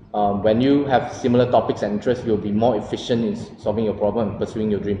 When you have similar topics and interests, you'll be more efficient in solving your problem and pursuing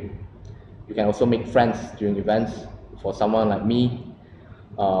your dream. You can also make friends during events. For someone like me,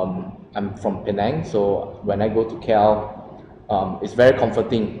 I'm from Penang, so when I go to KL, it's very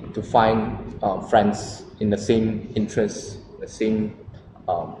comforting to find friends in the same interests, the same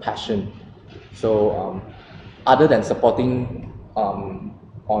passion. So other than supporting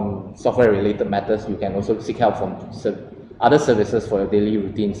on software related matters, you can also seek help from other services for your daily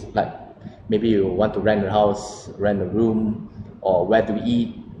routines, like maybe you want to rent a house, rent a room, or where to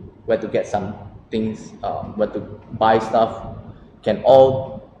eat, where to get some things, where to buy stuff. Can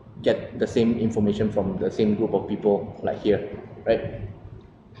all get the same information from the same group of people like here, right?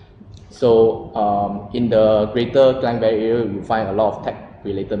 So in the greater Klang Valley area, you find a lot of tech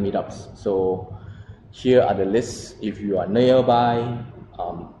related meetups. So here are the lists. If you are nearby,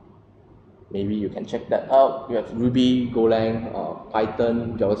 maybe you can check that out. You have Ruby, Golang,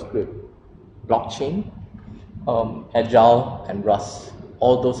 Python, JavaScript, blockchain, Agile, and Rust.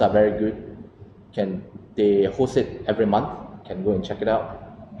 All those are very good. They host it every month. Can go and check it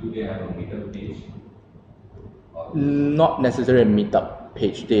out. Do they have a meetup page? Not necessarily a meetup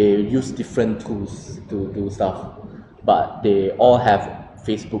page. They use different tools to do stuff, but they all have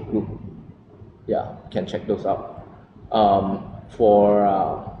Facebook group. Yeah, can check those out.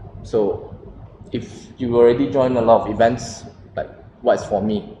 So if you already joined a lot of events, like what's for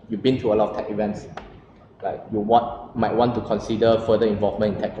me, you've been to a lot of tech events, like you might want to consider further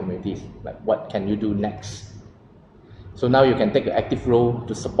involvement in tech communities, like what can you do next. So now you can take an active role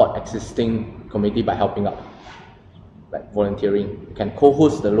to support existing community by helping out, like volunteering. You can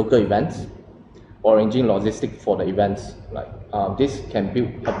co-host the local events or arranging logistics for the events. Like this can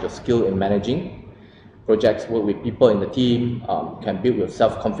build up your skill in managing projects, work with people in the team, can build your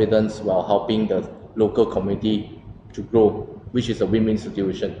self-confidence while helping the local community to grow, which is a win-win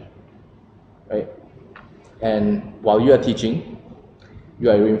situation, right? And while you are teaching, you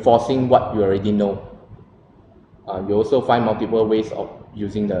are reinforcing what you already know. You also find multiple ways of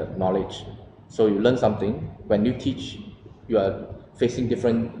using the knowledge. So you learn something. When you teach, you are facing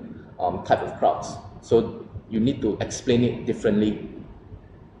different type of crowds. So you need to explain it differently.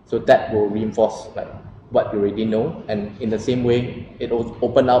 So that will reinforce like what you already know, and in the same way, it will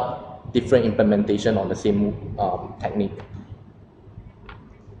open up different implementation on the same technique.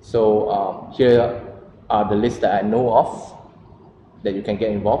 So here are the lists that I know of that you can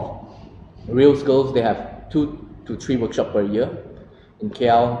get involved. Real Skills, they have 2 to 3 workshops per year in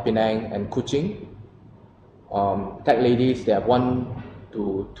KL, Penang, and Kuching. Tech Ladies, they have 1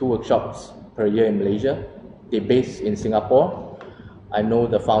 to 2 workshops per year in Malaysia. They're based in Singapore. I know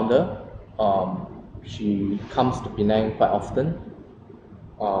the founder. She comes to Penang quite often.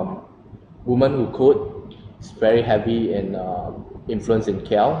 Women Who Code is very heavy in influence in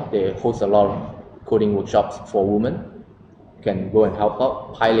KL. They host a lot of coding workshops for women. You can go and help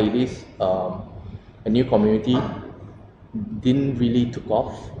out. Hi Ladies, a new community, didn't really took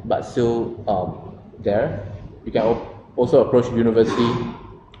off, but still there. You can also approach university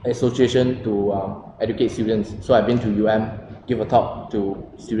association to educate students. So I've been to UM, give a talk to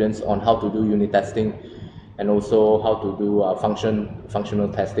students on how to do unit testing and also how to do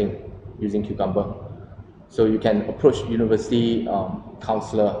functional testing using Cucumber. So you can approach university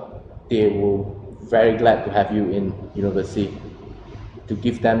counselor. They will very glad to have you in university to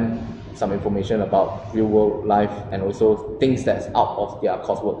give them some information about real world life and also things that's out of their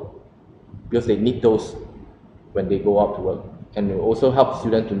coursework, because they need those when they go out to work. And it will also help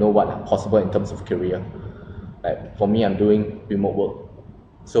students to know what is possible in terms of career. Like for me, I'm doing remote work.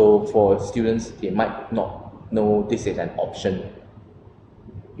 So for students, they might not know this is an option.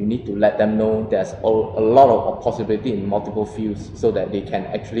 You need to let them know there's a lot of possibility in multiple fields so that they can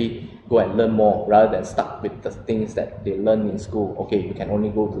actually go and learn more rather than stuck with the things that they learn in school. Okay, you can only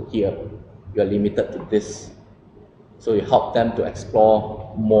go to here. You are limited to this. So you help them to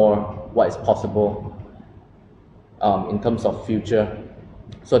explore more what is possible in terms of future,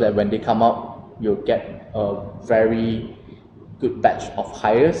 so that when they come out, you'll get a very good batch of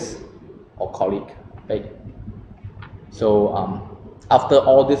hires or colleague, right? So after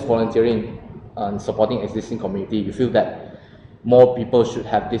all this volunteering and supporting existing community, you feel that more people should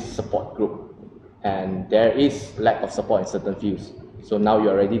have this support group, and there is lack of support in certain fields. So now you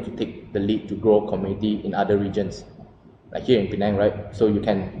are ready to take the lead to grow community in other regions, like here in Penang, right? So you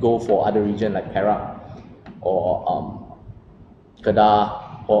can go for other region like Perak or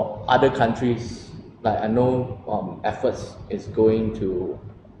Kedah or other countries. Like I know efforts is going to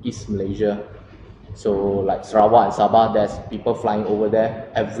East Malaysia. So like Sarawak and Sabah, there's people flying over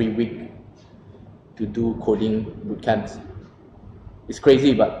there every week to do coding boot camps. It's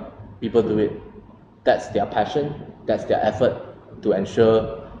crazy, but people do it. That's their passion, that's their effort to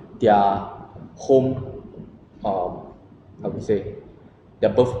ensure their home, I would say, their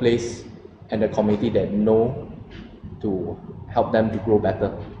birthplace and the community that know to help them to grow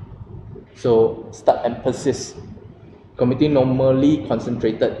better. So start and persist. Community normally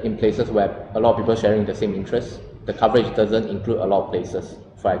concentrated in places where a lot of people sharing the same interests. The coverage doesn't include a lot of places.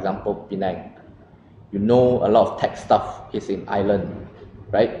 For example, Penang. You know a lot of tech stuff is in Island,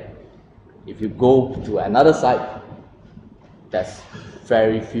 right? If you go to another site, there's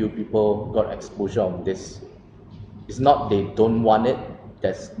very few people got exposure on this. It's not they don't want it,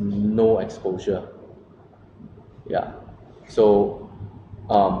 there's no exposure. Yeah. So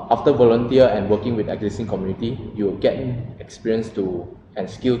after volunteer and working with existing community, you get experience to and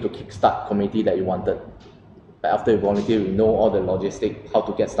skill to kickstart community that you wanted. But after you volunteer, you know all the logistics, how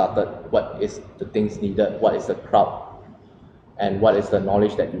to get started, what is the things needed, what is the crowd, and what is the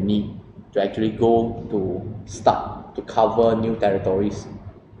knowledge that you need to actually go to start to cover new territories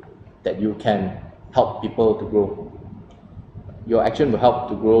that you can help people to grow. Your action will help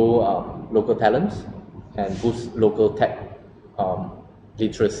to grow local talents and boost local tech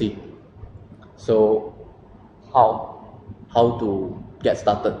literacy. So how to get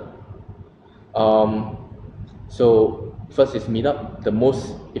started? So first is meetup, the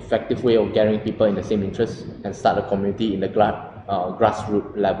most effective way of gathering people in the same interest and start a community in the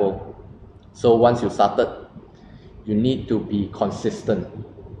grassroots level. So once you started, you need to be consistent.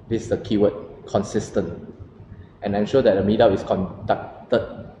 This is the keyword, consistent, and ensure that the meetup is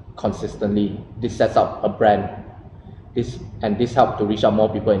conducted consistently. This sets up a brand. This helps to reach out more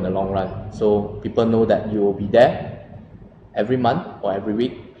people in the long run. So people know that you will be there every month or every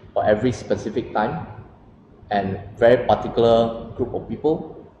week or every specific time, and very particular group of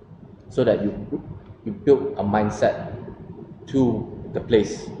people, so that you build a mindset to the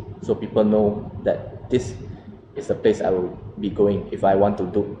place, so people know that this is the place I will be going if I want to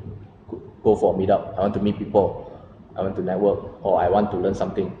go for a meetup. I want to meet people, I want to network, or I want to learn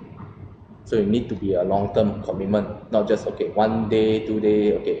something. So you need to be a long-term commitment, not just okay 1 day, 2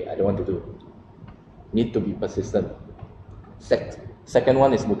 day, okay I don't want to do. Need to be persistent. Second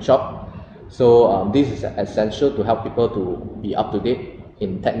one is workshop. So this is essential to help people to be up to date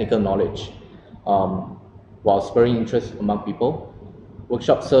in technical knowledge, while spurring interest among people.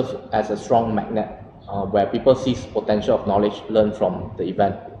 Workshop serves as a strong magnet where people see potential of knowledge learned from the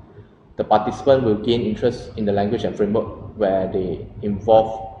event. The participant will gain interest in the language and framework where they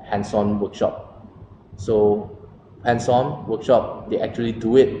involve hands-on workshop. So hands-on workshop, they actually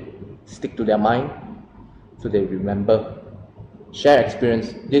do it, stick to their mind, so they remember. Share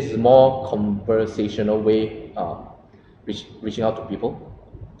experience. This is more conversational way reaching out to people.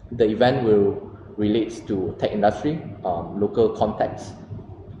 The event will relate to tech industry, local context,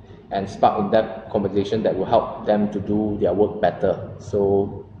 and spark in-depth conversation that will help them to do their work better.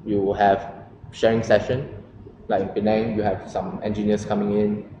 So you will have sharing session, like in Penang, you have some engineers coming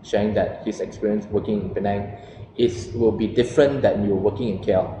in sharing that his experience working in Penang will be different than you working in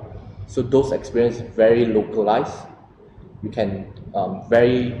KL. So those experience very localized. You can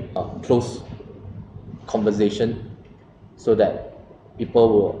very close conversation so that people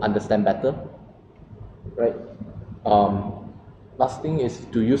will understand better, right? Last thing is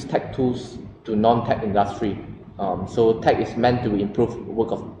to use tech tools to non-tech industry. So tech is meant to improve the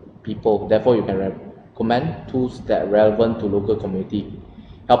work of people. Therefore, you can recommend tools that are relevant to local community,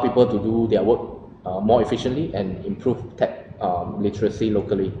 help people to do their work more efficiently and improve tech literacy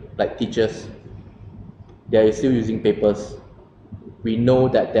locally, like teachers. They are still using papers. We know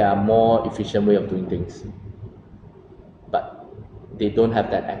that there are more efficient way of doing things, but they don't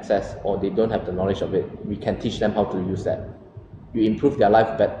have that access or they don't have the knowledge of it. We can teach them how to use that. You improve their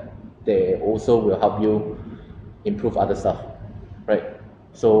life, but they also will help you improve other stuff, right?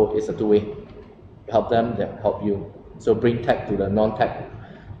 So it's a two-way. You help them, they help you. So bring tech to the non-tech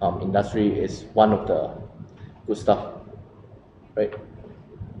industry is one of the good stuff, right?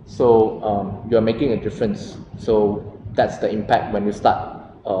 So you are making a difference. So that's the impact when you start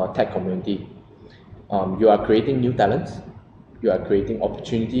a tech community. You are creating new talents, you are creating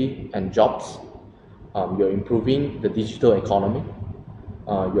opportunity and jobs, you're improving the digital economy,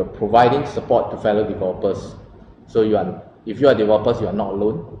 you're providing support to fellow developers. So if you are developers, you are not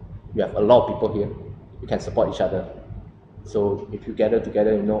alone. You have a lot of people here. You can support each other. So if you gather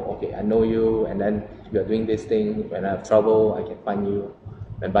together, you know, okay, I know you, and then you are doing this thing. When I have trouble, I can find you,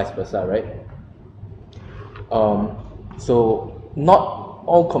 and vice versa, right? So not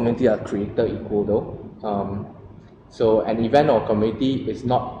all communities are created equal, though. So an event or community is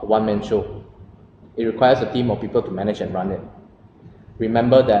not a one-man show. It requires a team of people to manage and run it.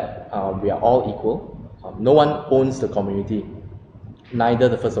 Remember that we are all equal. No one owns the community, neither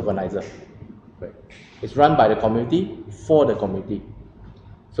the first organizer. Right? It's run by the community for the community.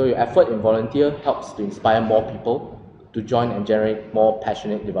 So your effort in volunteer helps to inspire more people to join and generate more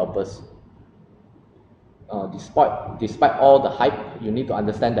passionate developers. Despite all the hype, you need to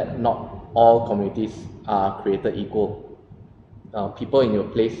understand that not all communities are created equal. People in your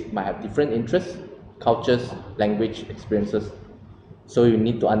place might have different interests, cultures, language, experiences. So you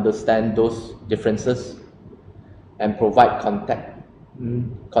need to understand those differences and provide content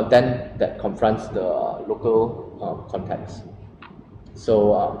that confronts the local context.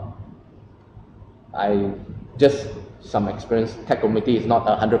 So some experience, tech community is not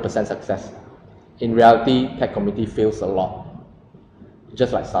 100% success. In reality, tech community fails a lot,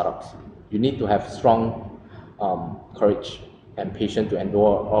 just like startups. You need to have strong courage and patience to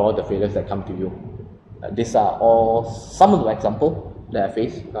endure all the failures that come to you. These are all some of the examples that I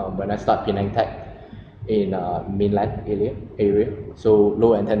faced when I started Penang Tech in mainland area. So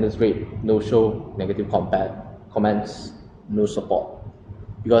low attendance rate, no show, negative comments, no support.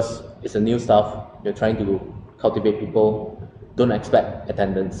 Because it's a new stuff, you're trying to cultivate people, don't expect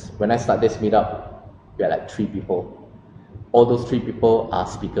attendance. When I start this meetup, we are like 3 people. All those 3 people are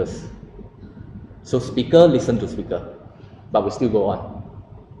speakers. So speaker listen to speaker, but we still go on.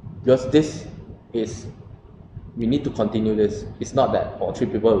 Because we need to continue this. It's not that 3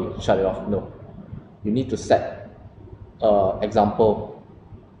 people we shut it off. No, you need to set example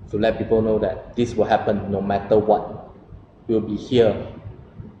to let people know that this will happen no matter what. We'll be here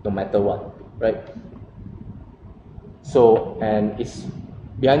no matter what, right? So, and it's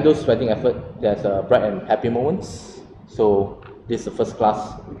behind those sweating effort, there's a bright and happy moments. So this is the first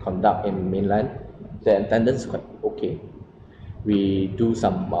class we conduct in mainland. The attendance is quite okay. We do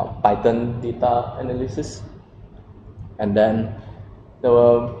some Python data analysis. And then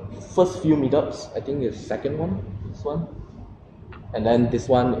the first few meetups, I think is second one, this one. And then this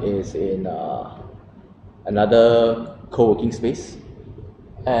one is in another co-working space.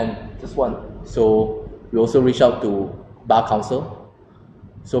 And this one, so we also reach out to Bar Council.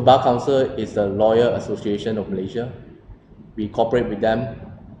 So Bar Council is the Lawyer Association of Malaysia. We cooperate with them,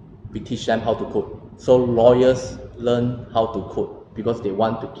 we teach them how to code. So lawyers learn how to code because they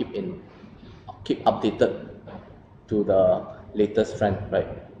want to keep updated to the latest trend, right?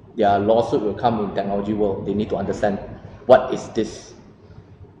 Their lawsuit will come in technology world. They need to understand what is this.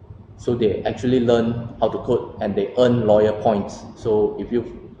 So they actually learn how to code and they earn lawyer points. So if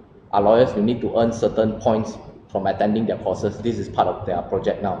you are lawyers, you need to earn certain points from attending their courses. This is part of their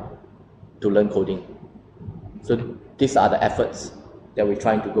project now, to learn coding. So these are the efforts that we're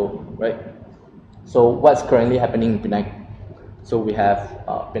trying to go, right? So what's currently happening in Penang? So we have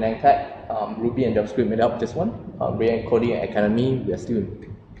Penang Tech, Ruby and JavaScript made up this one. React Coding Academy, we are still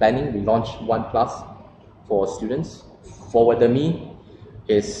planning. We launched 1 class for students. Forward.me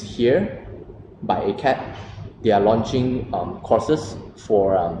is here by ACAD. They are launching courses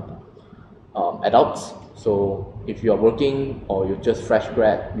for adults. So if you are working or you're just fresh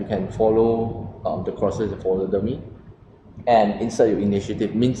grad, you can follow the courses at Forward.me and insert your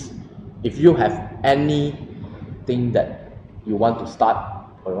initiative. Means if you have anything that you want to start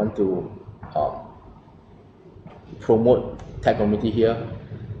or you want to promote tech community here,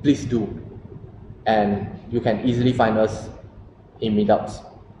 please do. And you can easily find us in meetups.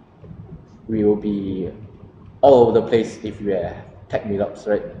 We will be all over the place if we have tech meetups,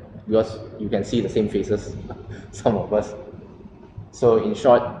 right? Because you can see the same faces, some of us. So in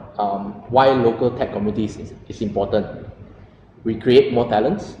short, why local tech communities is important. We create more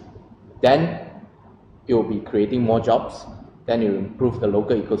talents, then it will be creating more jobs, then it will improve the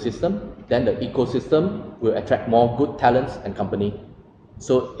local ecosystem, then the ecosystem will attract more good talents and company.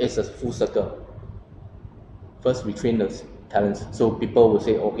 So it's a full circle. First, we train those talents. So people will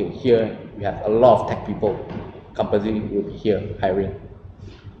say, okay, here we have a lot of tech people. Company will be here hiring.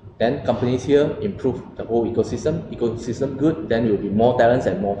 Then companies here improve the whole ecosystem. Ecosystem good, then there will be more talents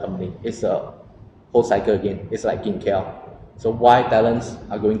and more company. It's a whole cycle again. It's like in KL. So why talents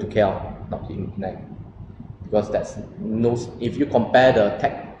are going to KL, not in Penang? Because that's no. If you compare the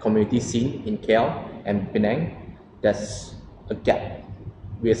tech community scene in KL and Penang, there's a gap.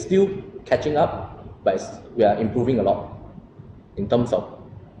 We are still catching up, but we are improving a lot in terms of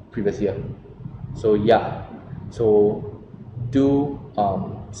previous year. So yeah, so do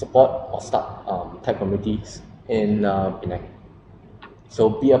support or start tech communities in Penang. So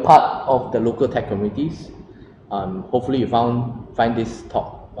be a part of the local tech communities. Hopefully you find this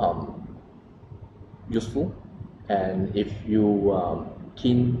talk useful, and if you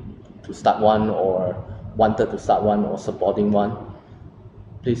keen to start one or wanted to start one or supporting one,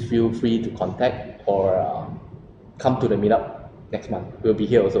 please feel free to contact or come to the meetup next month. We'll be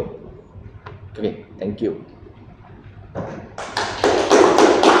here also. Okay, thank you.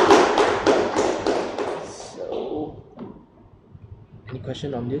 So, any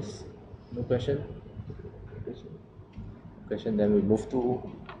question on this? No question? Question, then we move to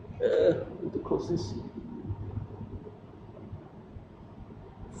close this.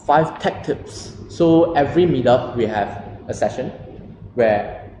 5 tech tips. So every meetup we have a session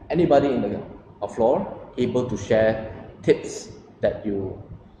where anybody in the floor able to share tips that you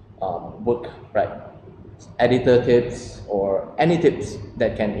work, right? Editor tips or any tips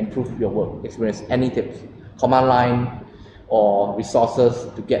that can improve your work experience, any tips, command line or resources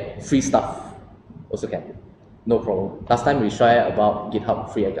to get free stuff also can, no problem. Last time we shared about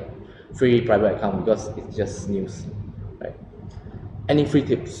GitHub free private account because it's just news, right? Any free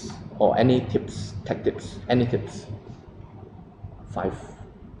tips or any tips, tech tips, any tips? 5.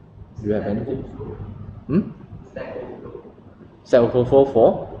 Do you have any tips? Stack Overflow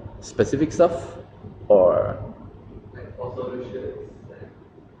for specific stuff or? Like for solutions.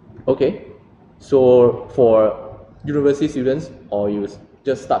 Okay, so for university students or you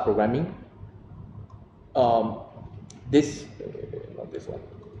just start programming, this, not this one,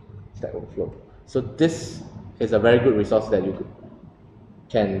 Stack Overflow. So this is a very good resource that you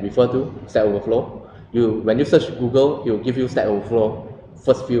can refer to, Stack Overflow. When you search Google, it will give you Stack Overflow.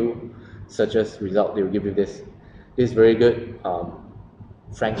 First few searches result, they will give you this. This is very good.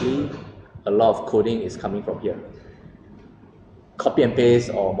 Frankly, a lot of coding is coming from here. Copy and paste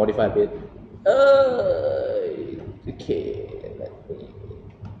or modify a bit. Okay,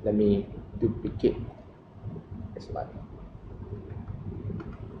 let me duplicate this one.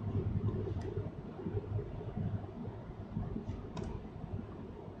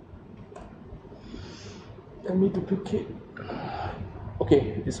 Let me duplicate.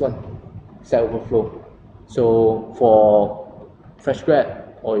 Okay, this one, Stack Overflow. So for fresh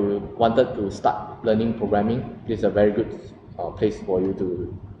grad or you wanted to start learning programming, this is a very good place for you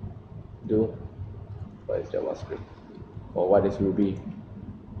to do. What is JavaScript or what is Ruby?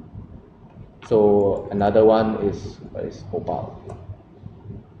 So another one is what is Opal.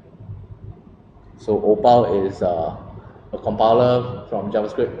 So Opal is a compiler from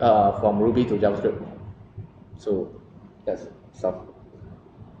JavaScript, from Ruby to JavaScript. So that's stuff.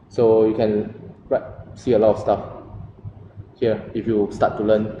 So you can see a lot of stuff here if you start to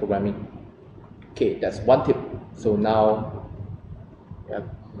learn programming. Okay, that's one tip. So now, yeah.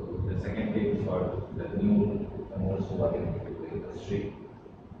 So the second tip for the new and also working in the industry,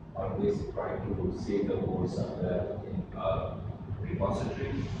 always try to save the code somewhere in a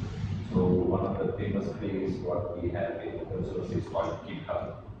repository. So one of the famous places what we have in open source is called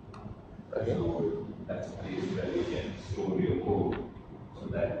GitHub. Okay. So that's a place where you can store your code so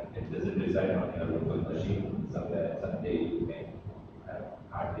that it doesn't reside on your local machine. Somewhere someday you may have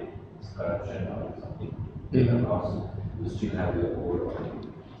hard disk corruption or something. Data loss, you still have your code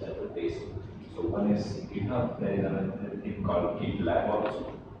on that place. So one is GitHub, there is another thing called GitLab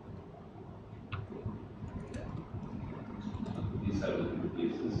also. These are the two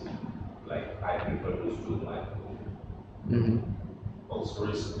places like I prefer to store my code. Also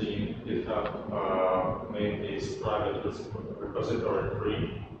recently, GitHub made its private repository free.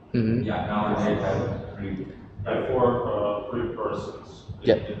 Yeah, now I have free. For 3 persons.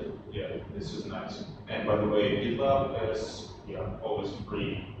 Yeah. Yeah, this is nice. And by the way, GitHub is always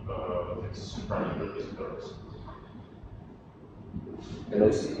free its private repositories. And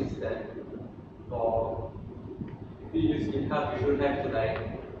the thing is that for if you use GitHub, you don't have to like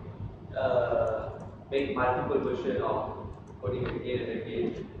make multiple versions of coding again and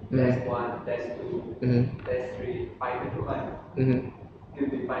again. Test 1, test 2, test 3, final 1. Till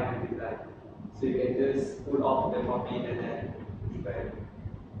the final design. So you can just pull off the copy and then push back.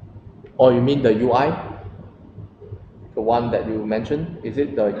 Or you mean the UI? The one that you mentioned? Is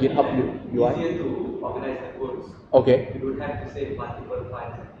it the GitHub UI? Easier to organize the codes. Okay. You don't have to save multiple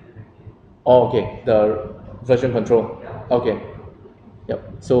files again and again. Oh, okay, the version control. Yeah. Okay.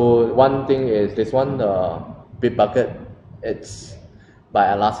 Yep. So one thing is this one, the Bitbucket. It's by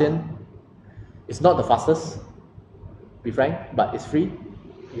Atlassian. It's not the fastest, be frank, but it's free.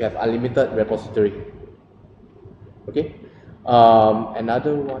 You have unlimited repository. Okay.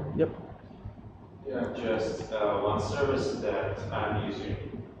 Another one. Yep. Yeah, just one service that I'm using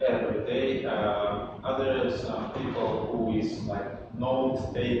every day. Others people who is like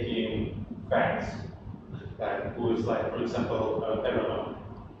note-taking fans, like who is like, for example, everyone.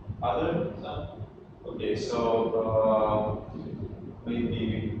 Other, okay, so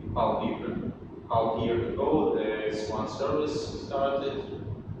maybe half year ago, there's one service started,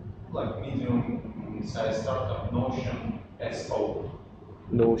 like medium size startup, Notion SO.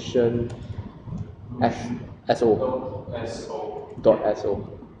 Notion. SO. SO.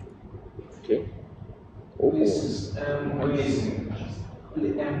 .so. Okay. Oh. This is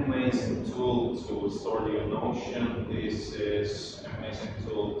amazing tool to store your Notion. This is amazing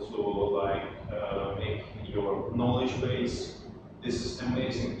tool to like make your knowledge base. This is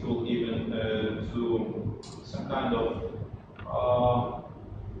amazing tool even to some kind of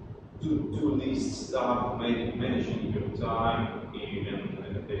to list stuff, managing your time, even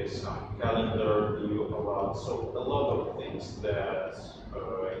there's some calendar you allow. So a lot of things that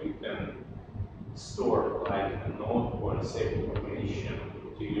you can store like a note or a save information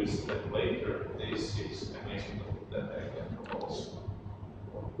to use that later. This is amazing that I can propose.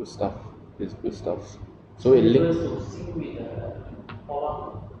 Good stuff. It's good stuff. So it links. To sync with the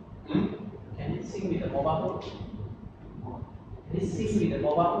mobile phone. Can it sync with the mobile phone? Can it sync with the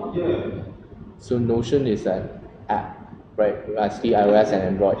mobile phone? Yeah. So Notion is an app, right? I see iOS and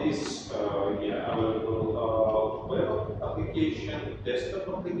Android. This available web application, desktop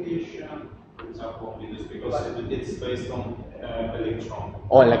application, for example, Windows, because it's based on Electron.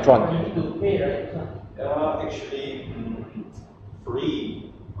 Oh, Electron. You need to pay, right? Actually,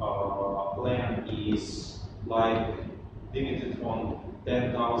 free plan is like limited on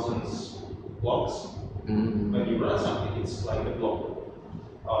 10,000 blocks. When you run something, it's like a block.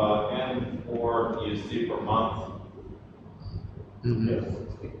 And for USD per month. Yes.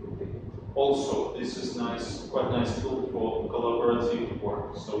 Also, this is quite nice tool for collaborative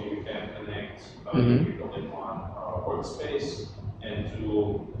work. So you can connect people in one workspace and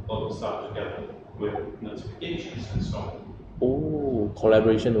do a lot of stuff together with notifications and so on. Oh,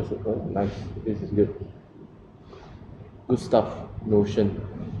 collaboration also. Oh, nice. This is good. Good stuff. Notion.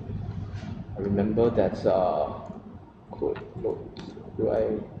 I remember that's code notes. Do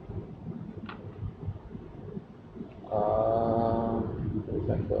I?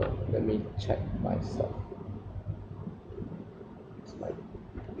 Remember. Let me check myself. It's like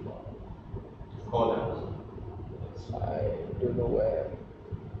I don't know where.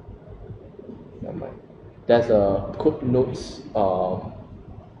 Never mind. There's a code notes.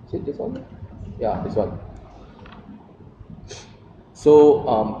 Is it this one? Yeah, this one. So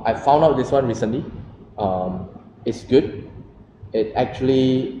I found out this one recently. It's good. It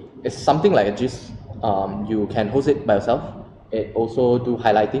actually is something like a gist. You can host it by yourself. It also do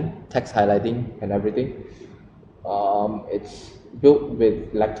highlighting, text highlighting, and everything. It's built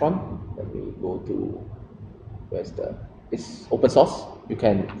with Electron. Let me go to it's open source. You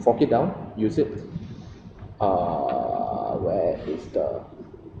can fork it down, use it. Where is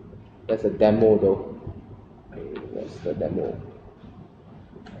there's a demo though. Okay, where's the demo?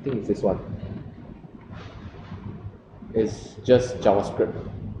 I think it's this one. It's just JavaScript.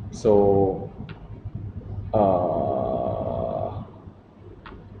 So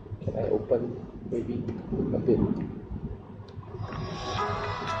can I open maybe a bit?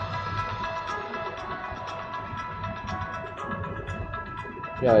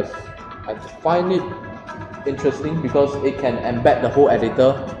 Yes, I find it interesting because it can embed the whole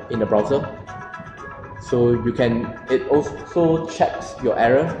editor in the browser. So it also checks your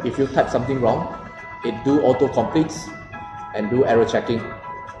error. If you type something wrong, it do auto completes and do error checking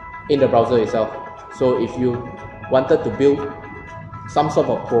in the browser itself. So if you wanted to build some sort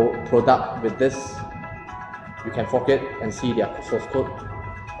of product with this, you can fork it and see their source code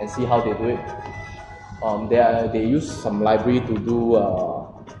and see how they do it. They use some library to do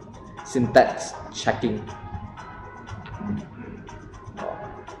syntax checking.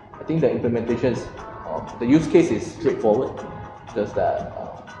 I think the implementation is, the use case is straightforward, just that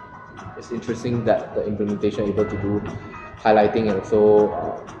it's interesting that the implementation is able to do highlighting and also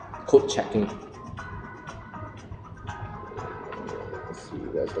code checking. Let's see,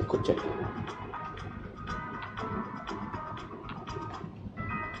 where's the code checking?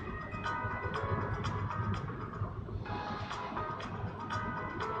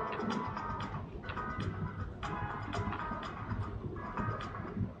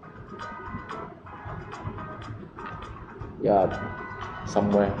 yeah,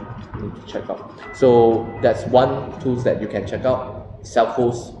 somewhere you need to check out. So that's one tools that you can check out.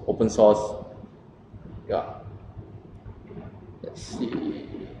 Self-host, open source. Yeah. Let's see.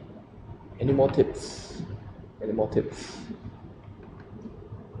 Any more tips? Any more tips?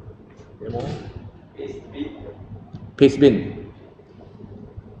 Any more? Pastebin.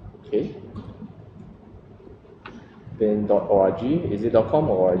 Okay. Bin.org. Is it .com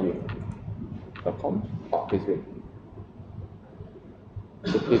or .org? .com? Oh, Pastebin.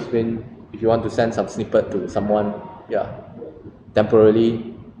 So Pastebin, if you want to send some snippet to someone, yeah,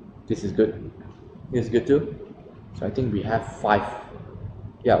 temporarily, this is good. This is good too. So I think we have 5.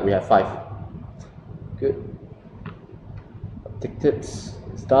 Yeah, we have 5. Good. Tech tips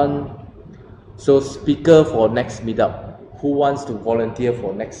is done. So speaker for next meetup. Who wants to volunteer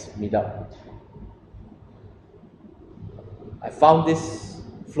for next meetup? I found this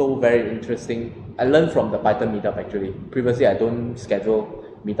flow very interesting. I learned from the Python meetup actually. Previously, I don't schedule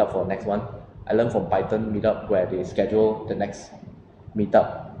meetup for next one. I learned from Python meetup where they schedule the next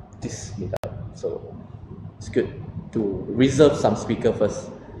meetup, this meetup. So it's good to reserve some speaker first.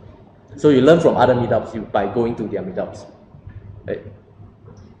 So you learn from other meetups by going to their meetups. Right?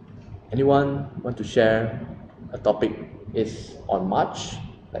 Anyone want to share a topic? Is on March.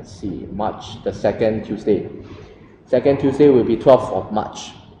 Let's see, March, the second Tuesday. Second Tuesday will be 12th of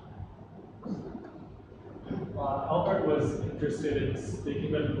March. Albert was interested in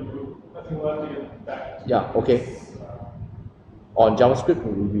speaking, but I think we'll have to get back. Yeah, okay. On JavaScript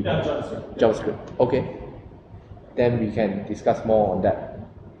or Ruby? Yeah, JavaScript. JavaScript, okay. Then we can discuss more on that.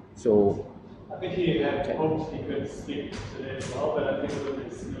 So, I think he had hoped he could speak today as well, but I think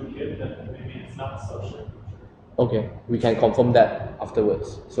with his new kid that maybe it's not so sure. okay, we can confirm that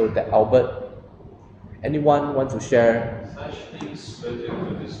afterwards. So that Albert, anyone want to share? Such things better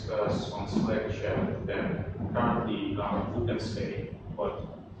to discuss on Slack chat than currently who can say, but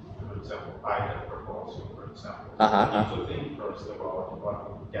for example, I can propose, for example. I need to think first about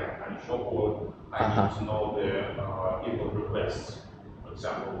what can I show code. I need to know the input requests. For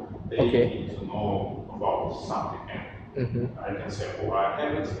example, they need to know about something, and I can say, oh, I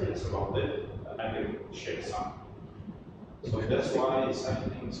have experience about it, I can share some. So that's why I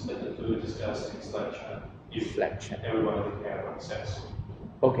think it's better to discuss in Slack chat if everybody can have access.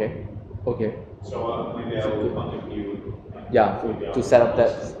 Okay, okay. So maybe I will contact you. Yeah, to set up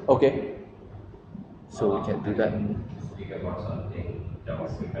that. Okay. So we can do that. Speak about something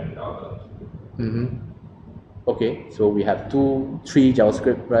JavaScript and Docker. Okay, so we have 3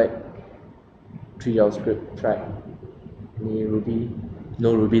 JavaScript, right? 3 JavaScript track. Any Ruby?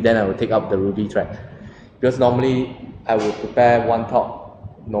 No Ruby, then I will take up the Ruby track. Because normally I will prepare one talk.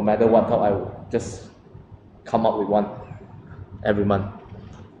 No matter what talk, I will just come up with one every month.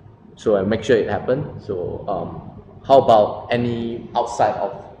 So I make sure it happens. So how about any outside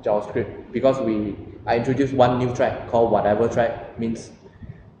of JavaScript? Because I introduced one new track called whatever track, means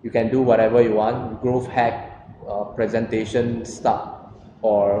you can do whatever you want, growth hack, presentation stuff,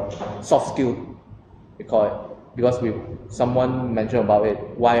 or soft skill, we call it. Because someone mentioned about it,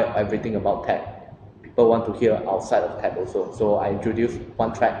 why everything about tech? People want to hear outside of tech also. So I introduced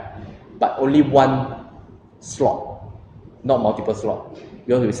one track, but only one slot, not multiple slots.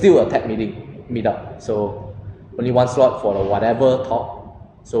 Because it's still a tech meetup. So only one slot for the whatever talk.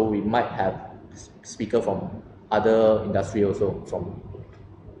 So we might have speaker from other industry also, from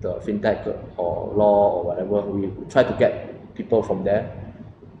the fintech or law or whatever. We try to get people from there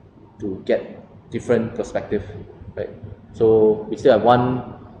to get different perspective, right? So we still have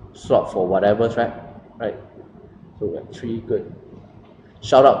one slot for whatever track, right? So we have 3 good.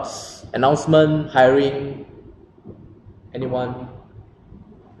 Shoutouts, announcement, hiring. Anyone?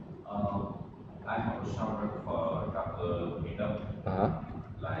 I have a shout out for Docker meetup.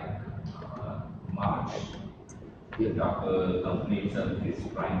 Like March, the Docker company itself is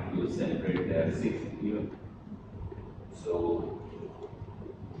trying to celebrate their 6th year. So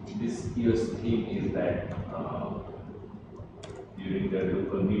this year's theme is that during the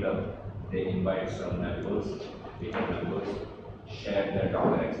local meetup, they invite some members, share their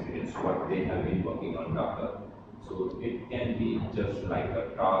Docker experience, what they have been working on Docker. So it can be just like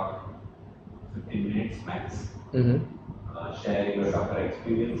a talk, 15 minutes max, sharing your Docker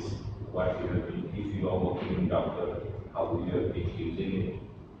experience, what you have been, if you are working in Docker, how you have been using it,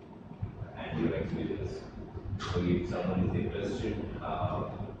 and your experience. So if someone is interested,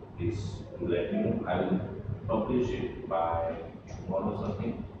 please do let me know. I will publish it by tomorrow or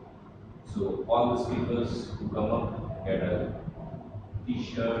something. So all the speakers who come up get a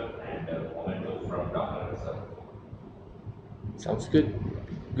t-shirt and a memento from Docker as well. Sounds good.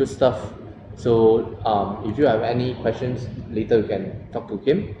 Good stuff. So if you have any questions later, you can talk to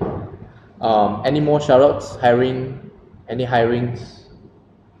him. Any more shoutouts? Hiring? Any hirings?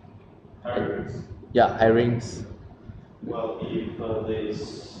 Hirings. Yeah, hirings. Well, if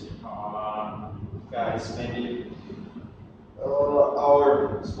these guys maybe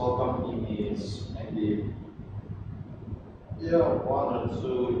our small company is maybe one or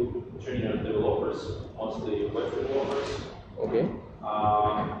two junior developers, mostly web developers. Okay.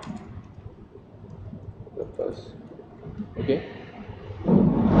 The first. Okay.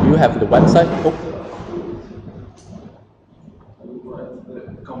 You have the website? Oh.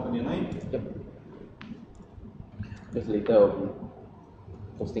 The company name? Yep. Just later I'll be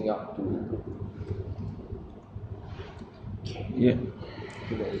posting up to. Okay. Yeah.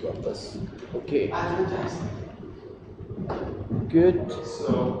 First. Okay. Good.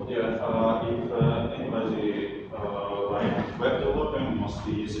 So yeah, if anybody like web developing,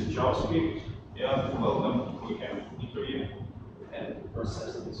 mostly using JavaScript, yeah, welcome. We can interview and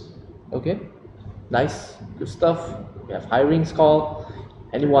process this. Okay. Nice. Good stuff. We have hirings call.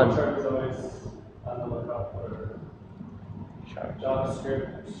 Anyone? HR is always on the lookout for Sure.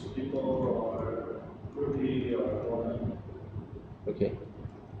 JavaScript people or Ruby or Golang. Okay.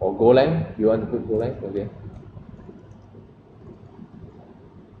 Or Golang? You want to put Golang? Okay.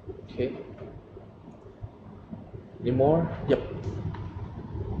 Okay. Any more? Yep.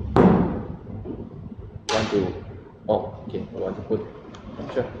 Want to? Oh, okay. I want to put.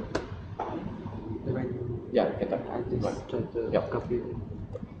 Sure. Yeah, you can talk. I just try to Yep. copy.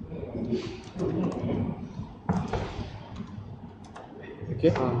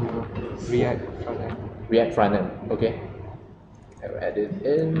 Okay. React frontend. React frontend. Okay. I'll add it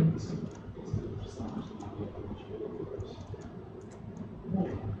in.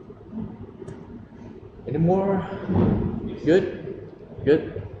 Any more? Good?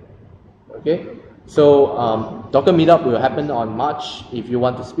 Good? Okay. So, Docker meetup will happen on March. If you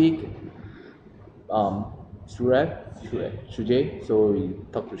want to speak, Shujay. So we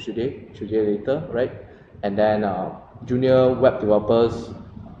talk to Shujay later, right? And then junior web developers,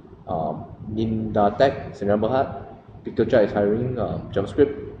 Ninda Tech, Sdn Bhd, Pictocha is hiring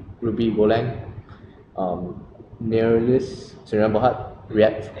JavaScript, Ruby, Golang, Nearlist, Sdn Bhd,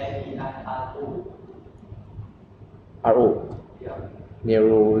 React, RO,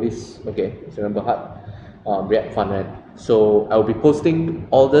 Nearlist, okay, Sdn Bhd, React frontend. So I will be posting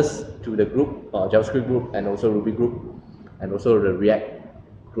all this to the group, JavaScript group, and also Ruby group, and also the React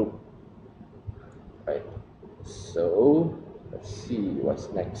group. Right. So let's see what's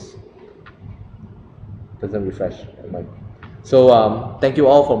next. Doesn't refresh. So thank you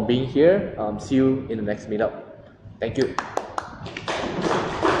all for being here. See you in the next meetup. Thank you.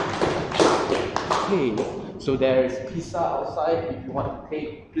 Okay. So there is pizza outside. If you want to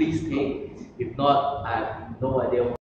take, please take. If not, I have no idea.